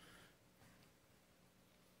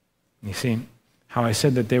 You see how I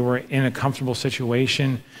said that they were in a comfortable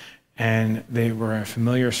situation and they were a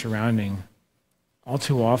familiar surrounding. All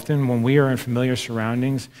too often, when we are in familiar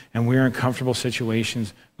surroundings and we are in comfortable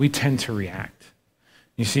situations, we tend to react.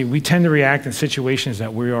 You see, we tend to react in situations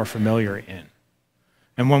that we are familiar in.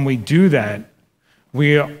 And when we do that,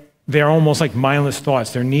 they're almost like mindless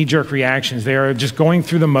thoughts. They're knee-jerk reactions. They are just going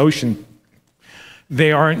through the motion.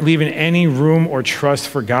 They aren't leaving any room or trust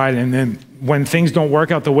for God. And then when things don't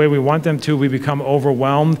work out the way we want them to, we become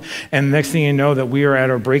overwhelmed. And the next thing you know, that we are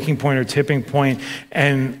at our breaking point or tipping point.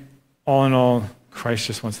 And all in all, Christ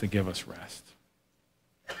just wants to give us rest.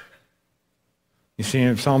 You see,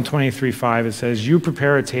 in Psalm 23:5, it says, "You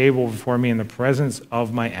prepare a table before me in the presence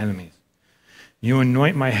of my enemies. You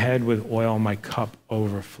anoint my head with oil, my cup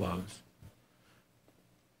overflows."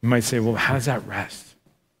 You might say, well, how does that rest?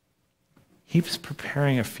 He's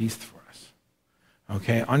preparing a feast for us.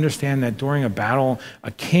 Okay, understand that during a battle, a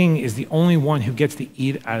king is the only one who gets to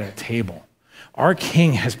eat at a table. Our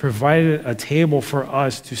king has provided a table for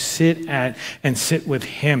us to sit at and sit with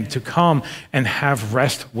him, to come and have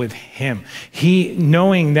rest with him. He,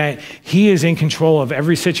 knowing that he is in control of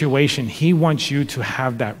every situation, he wants you to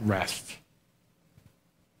have that rest.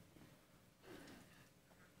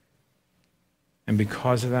 And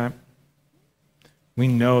because of that, we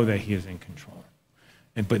know that he is in control.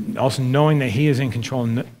 But also knowing that he is in control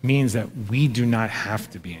means that we do not have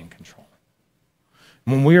to be in control.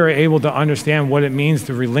 When we are able to understand what it means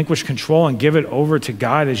to relinquish control and give it over to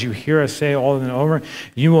God, as you hear us say all and over,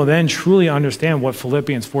 you will then truly understand what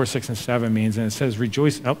Philippians 4, 6, and 7 means. And it says,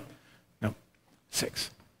 rejoice. Oh, no, 6.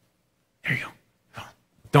 There you go.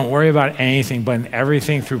 Don't worry about anything, but in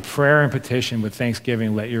everything through prayer and petition with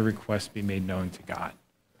thanksgiving, let your requests be made known to God.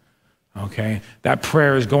 Okay, that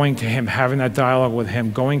prayer is going to him, having that dialogue with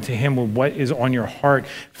him, going to him with what is on your heart,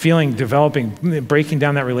 feeling, developing, breaking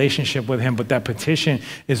down that relationship with him. But that petition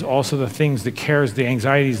is also the things, the cares, the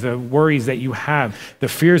anxieties, the worries that you have, the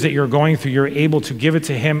fears that you're going through. You're able to give it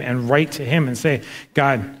to him and write to him and say,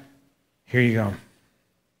 God, here you go.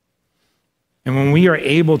 And when we are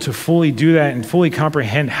able to fully do that and fully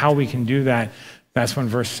comprehend how we can do that, that's when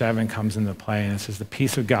verse 7 comes into play. And it says, the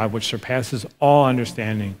peace of God, which surpasses all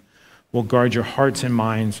understanding, will guard your hearts and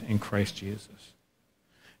minds in Christ Jesus.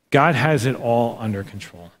 God has it all under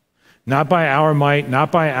control. Not by our might,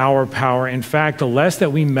 not by our power. In fact, the less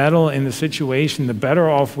that we meddle in the situation, the better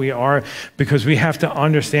off we are, because we have to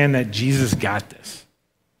understand that Jesus got this.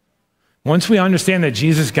 Once we understand that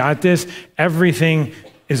Jesus got this, everything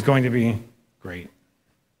is going to be great.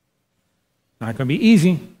 Not going to be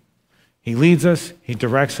easy. He leads us, he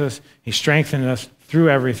directs us, he strengthens us through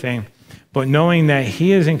everything. But knowing that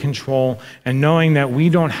he is in control and knowing that we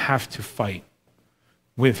don't have to fight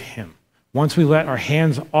with him. Once we let our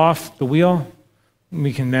hands off the wheel,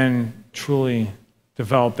 we can then truly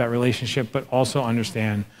develop that relationship, but also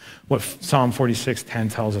understand what Psalm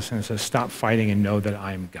 46:10 tells us. And it says, stop fighting and know that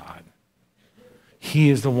I am God.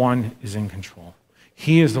 He is the one who is in control.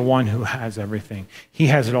 He is the one who has everything. He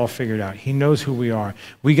has it all figured out. He knows who we are.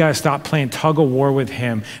 We got to stop playing tug of war with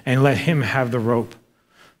him and let him have the rope.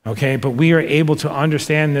 Okay, but we are able to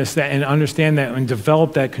understand this and understand that and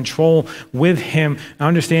develop that control with him,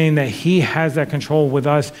 understanding that he has that control with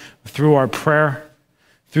us through our prayer,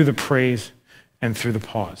 through the praise, and through the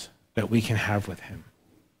pause that we can have with him.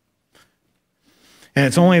 And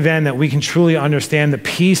it's only then that we can truly understand the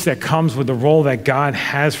peace that comes with the role that God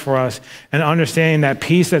has for us, and understanding that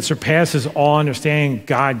peace that surpasses all understanding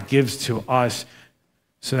God gives to us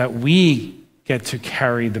so that we get to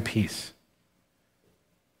carry the peace.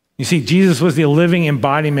 You see, Jesus was the living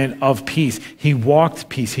embodiment of peace. He walked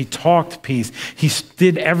peace. He talked peace. He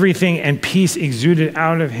did everything, and peace exuded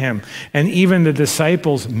out of him. And even the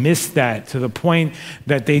disciples missed that to the point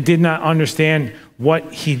that they did not understand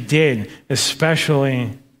what he did,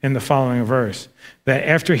 especially in the following verse. That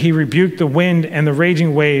after he rebuked the wind and the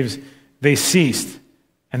raging waves, they ceased,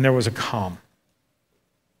 and there was a calm.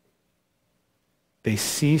 They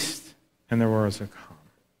ceased, and there was a calm.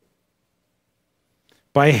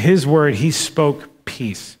 By his word, he spoke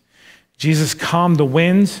peace. Jesus calmed the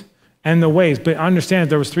winds and the waves. But understand,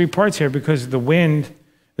 there was 3 parts here, because the wind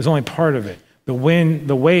is only part of it. The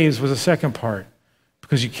waves was the second part.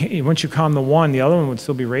 Because once you calm the one, the other one would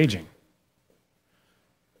still be raging.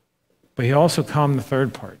 But he also calmed the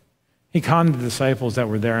third part. He calmed the disciples that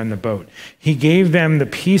were there in the boat. He gave them the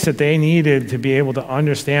peace that they needed to be able to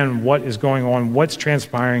understand what is going on, what's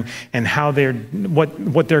transpiring, and how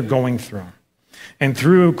what they're going through. And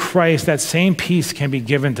through Christ, that same peace can be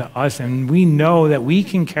given to us, and we know that we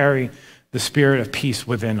can carry the spirit of peace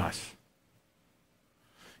within us.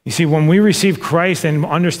 You see, when we receive Christ and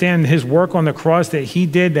understand his work on the cross that he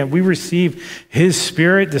did, that we receive his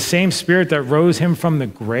spirit, the same spirit that rose him from the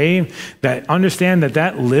grave, that understand that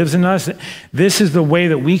that lives in us, this is the way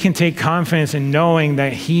that we can take confidence in knowing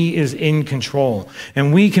that he is in control.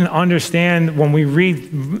 And we can understand when we read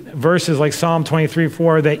verses like Psalm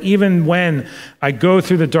 23:4, that even when I go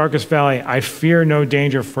through the darkest valley, I fear no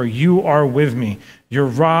danger, for you are with me. Your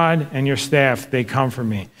rod and your staff, they comfort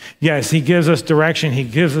me. Yes, he gives us direction. He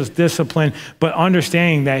gives us discipline, but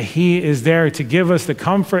understanding that he is there to give us the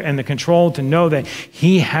comfort and the control to know that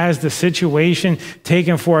he has the situation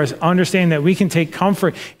taken for us. Understanding that we can take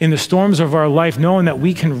comfort in the storms of our life, knowing that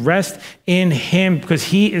we can rest in him because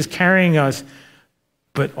he is carrying us.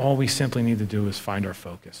 But all we simply need to do is find our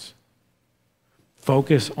focus.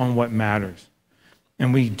 Focus on what matters.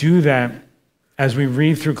 And we do that as we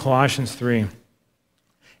read through Colossians 3.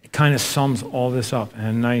 Kind of sums all this up in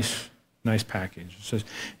a nice package. It says,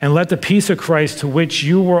 and let the peace of Christ, to which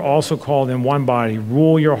you were also called in one body,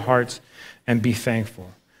 rule your hearts and be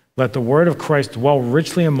thankful. Let the word of Christ dwell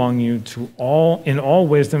richly among you in all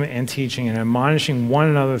wisdom and teaching, and admonishing one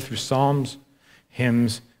another through psalms,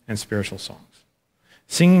 hymns, and spiritual songs.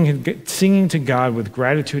 Singing to God with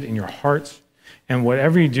gratitude in your hearts, and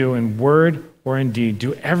whatever you do in word or in deed,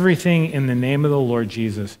 do everything in the name of the Lord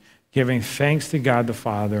Jesus, giving thanks to God the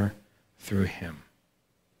Father through him.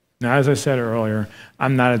 Now, as I said earlier,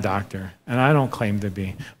 I'm not a doctor, and I don't claim to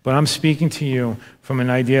be, but I'm speaking to you from an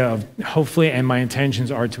idea of hopefully, and my intentions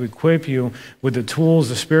are to equip you with the tools,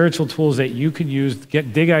 the spiritual tools that you could use,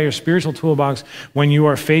 dig out your spiritual toolbox when you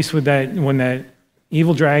are faced with when that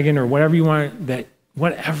evil dragon or whatever you want,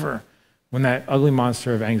 when that ugly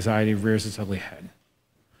monster of anxiety rears its ugly head.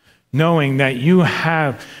 Knowing that you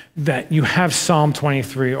have Psalm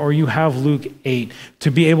 23 or you have Luke 8 to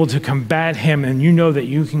be able to combat him, and you know that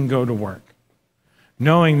you can go to work.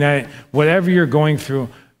 Knowing that whatever you're going through,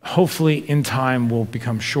 hopefully in time will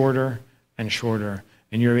become shorter and shorter,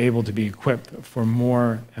 and you're able to be equipped for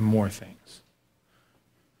more and more things.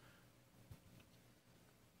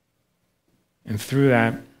 And through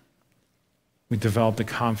that, we develop the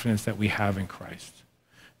confidence that we have in Christ.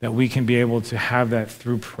 That we can be able to have that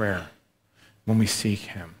through prayer when we seek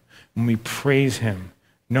him, when we praise him,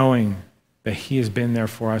 knowing that he has been there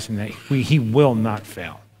for us and that he will not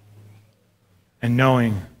fail. And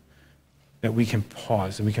knowing that we can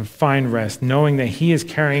pause, that we can find rest, knowing that he is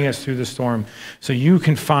carrying us through the storm so you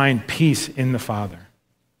can find peace in the Father.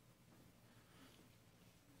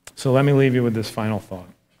 So let me leave you with this final thought.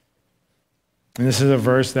 And this is a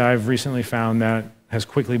verse that I've recently found that has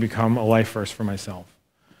quickly become a life verse for myself.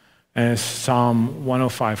 And it's Psalm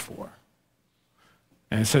 105:4.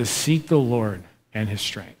 And it says, seek the Lord and his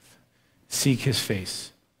strength. Seek his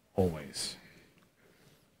face always.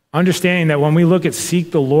 Understanding that when we look at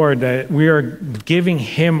seek the Lord, that we are giving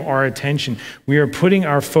him our attention. We are putting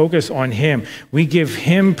our focus on him. We give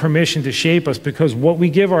him permission to shape us because what we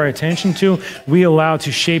give our attention to, we allow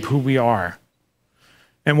to shape who we are.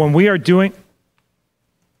 And when we are doing,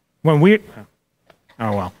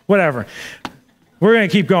 whatever. We're going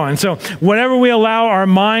to keep going. So whatever we allow our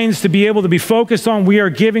minds to be able to be focused on, we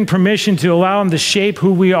are giving permission to allow them to shape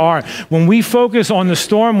who we are. When we focus on the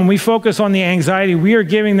storm, when we focus on the anxiety, we are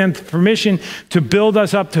giving them permission to build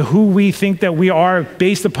us up to who we think that we are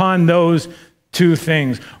based upon those two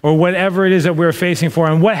things or whatever it is that we're facing for.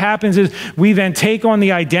 And what happens is we then take on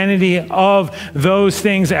the identity of those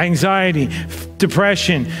things, anxiety,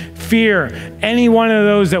 depression, fear, any one of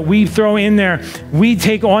those that we throw in there, we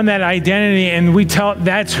take on that identity and we tell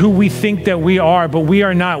that's who we think that we are, but we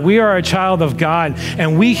are not. We are a child of God,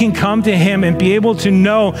 and we can come to him and be able to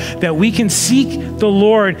know that we can seek the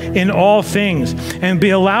Lord in all things and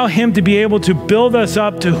allow him to be able to build us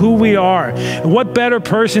up to who we are. What better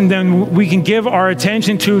person than we can give our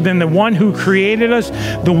attention to than the one who created us,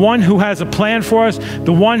 the one who has a plan for us,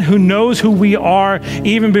 the one who knows who we are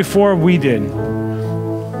even before we did.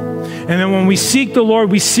 And then when we seek the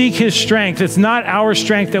Lord, we seek his strength. It's not our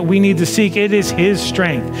strength that we need to seek. It is his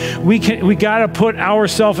strength. We got to put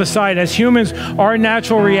ourselves aside. As humans, our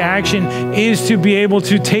natural reaction is to be able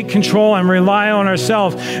to take control and rely on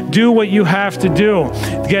ourselves. Do what you have to do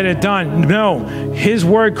to get it done. No, his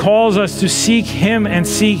word calls us to seek him and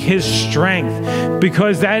seek his strength,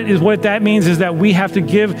 because that is what that means, is that we have to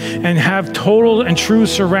give and have total and true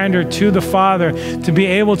surrender to the Father to be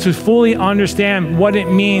able to fully understand what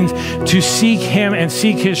it means to seek him and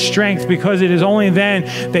seek his strength, because it is only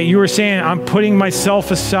then that you are saying, I'm putting myself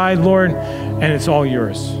aside, Lord, and it's all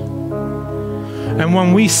yours. And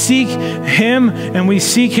when we seek him and we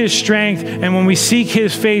seek his strength and when we seek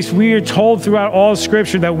his face, we are told throughout all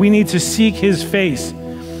Scripture that we need to seek his face.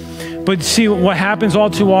 But see, what happens all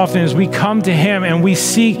too often is we come to him and we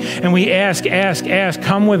seek and we ask,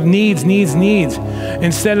 come with needs,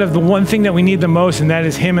 instead of the one thing that we need the most, and that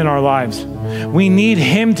is him in our lives. We need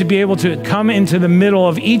him to be able to come into the middle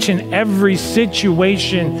of each and every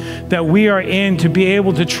situation that we are in, to be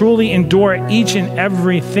able to truly endure each and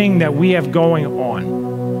everything that we have going on.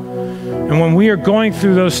 And when we are going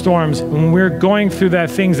through those storms, when we're going through that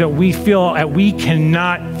things that we feel that we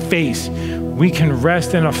cannot face, we can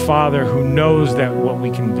rest in a Father who knows that what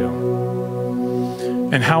we can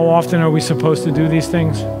do. And how often are we supposed to do these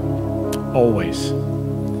things? Always.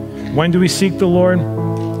 When do we seek the Lord?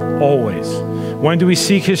 Always. When do we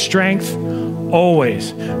seek his strength?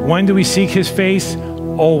 Always. When do we seek his face?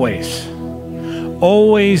 Always.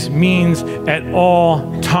 Always means at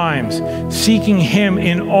all times. Seeking him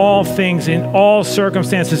in all things, in all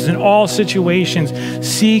circumstances, in all situations.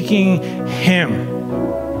 Seeking him.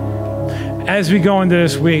 As we go into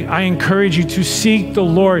this week, I encourage you to seek the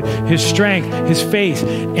Lord, his strength, his face,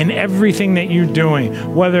 in everything that you're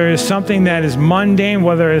doing. Whether it's something that is mundane,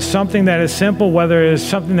 whether it's something that is simple, whether it's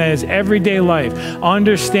something that is everyday life.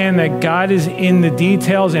 Understand that God is in the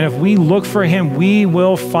details, and if we look for him, we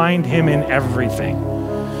will find him in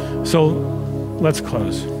everything. So let's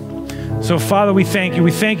close. So, Father, we thank you.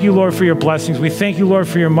 We thank you, Lord, for your blessings. We thank you, Lord,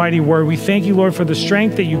 for your mighty word. We thank you, Lord, for the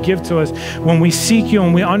strength that you give to us when we seek you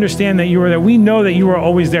and we understand that you are there. We know that you are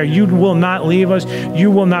always there. You will not leave us.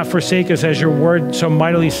 You will not forsake us, as your word so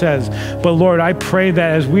mightily says. But, Lord, I pray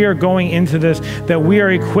that as we are going into this, that we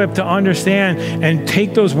are equipped to understand and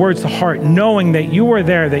take those words to heart, knowing that you are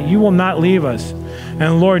there, that you will not leave us.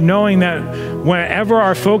 And Lord, knowing that whenever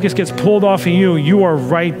our focus gets pulled off of you, you are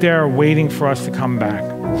right there waiting for us to come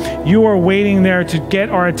back. You are waiting there to get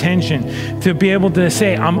our attention, to be able to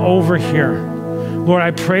say, I'm over here. Lord,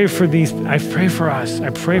 I pray for these. I pray for us.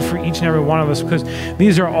 I pray for each and every one of us, because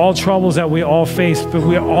these are all troubles that we all face, but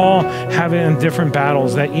we all have it in different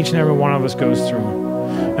battles that each and every one of us goes through.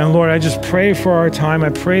 And Lord, I just pray for our time. I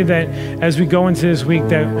pray that as we go into this week,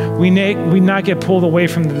 that we not get pulled away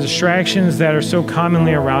from the distractions that are so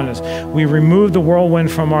commonly around us. We remove the whirlwind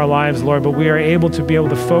from our lives, Lord, but we are able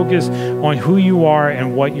to focus on who you are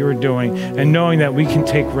and what you're doing, and knowing that we can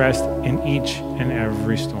take rest in each and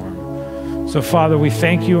every storm. So, Father, we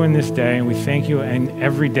thank you in this day, and we thank you in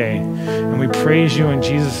every day, and we praise you in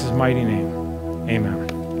Jesus' mighty name. Amen.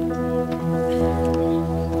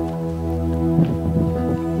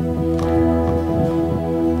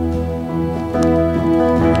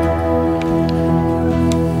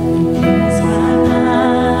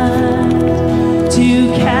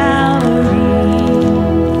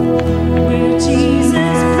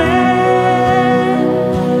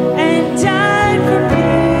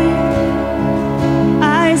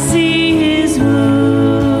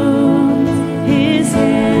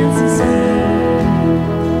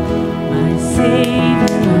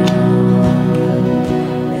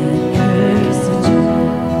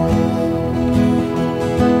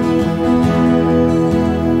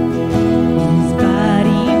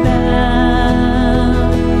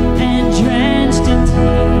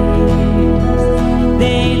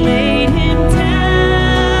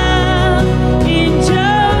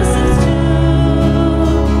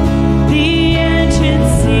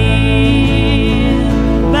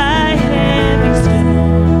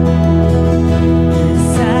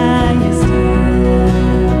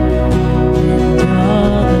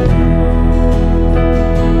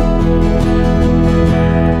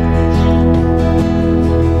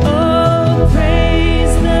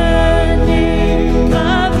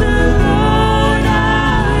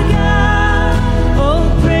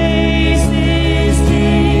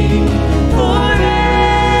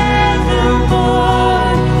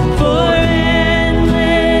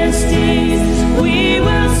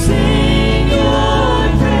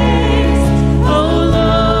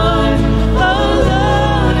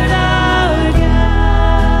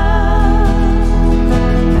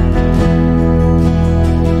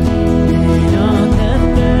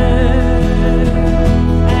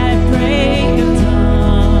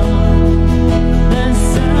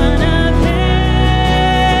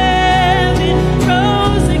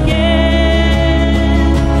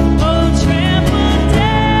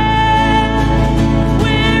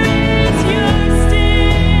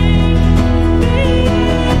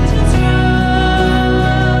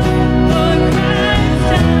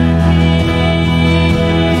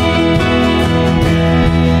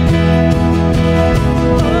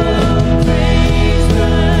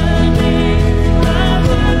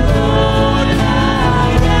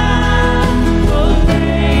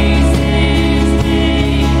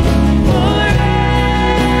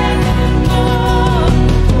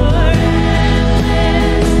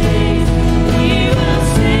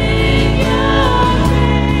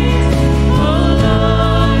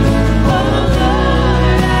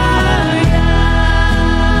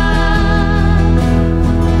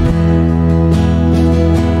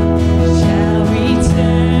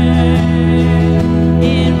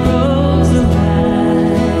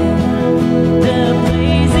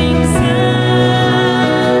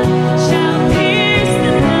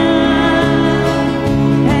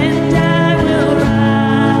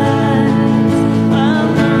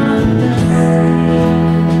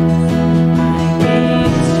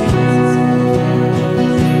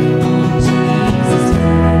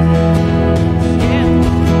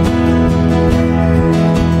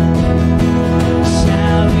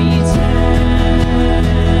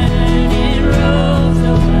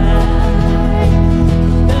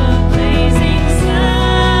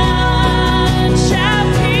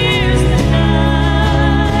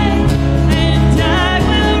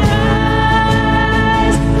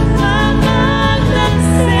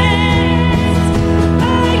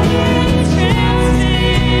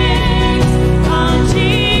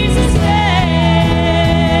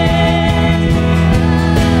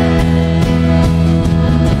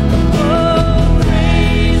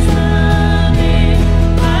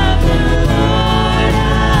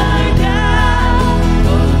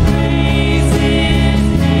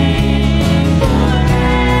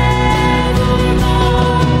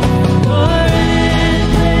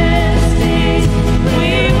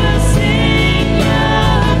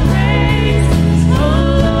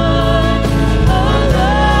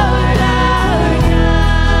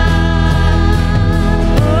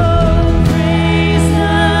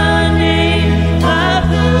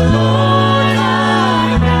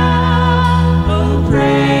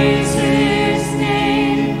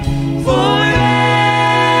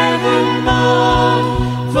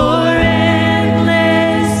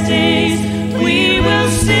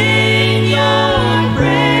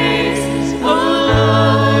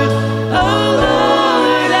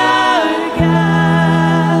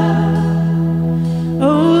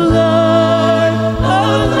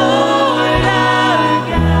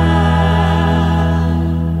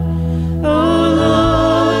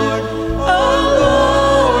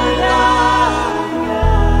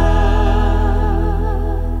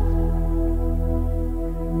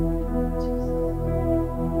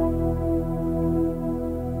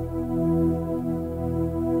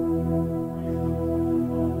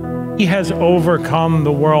 He has overcome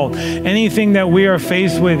the world. Anything that we are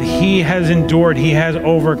faced with, he has endured, he has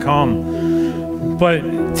overcome.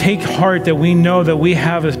 But take heart that we know that we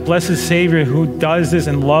have a blessed Savior who does this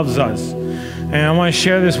and loves us. And I want to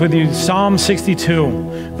share this with you. Psalm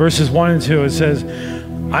 62, verses 1 and 2, it says,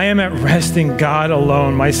 I am at rest in God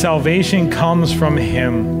alone. My salvation comes from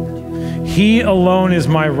him. He alone is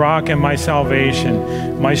my rock and my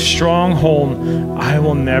salvation, my stronghold. I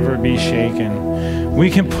will never be shaken. We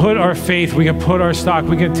can put our faith, we can put our stock,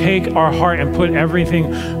 we can take our heart and put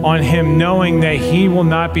everything on him, knowing that he will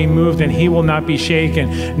not be moved and he will not be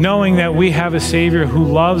shaken, knowing that we have a Savior who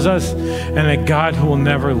loves us and a God who will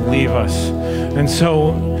never leave us. And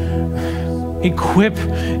so equip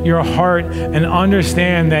your heart and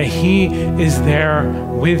understand that he is there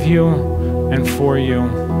with you and for you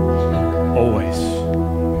always.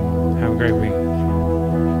 Have a great week.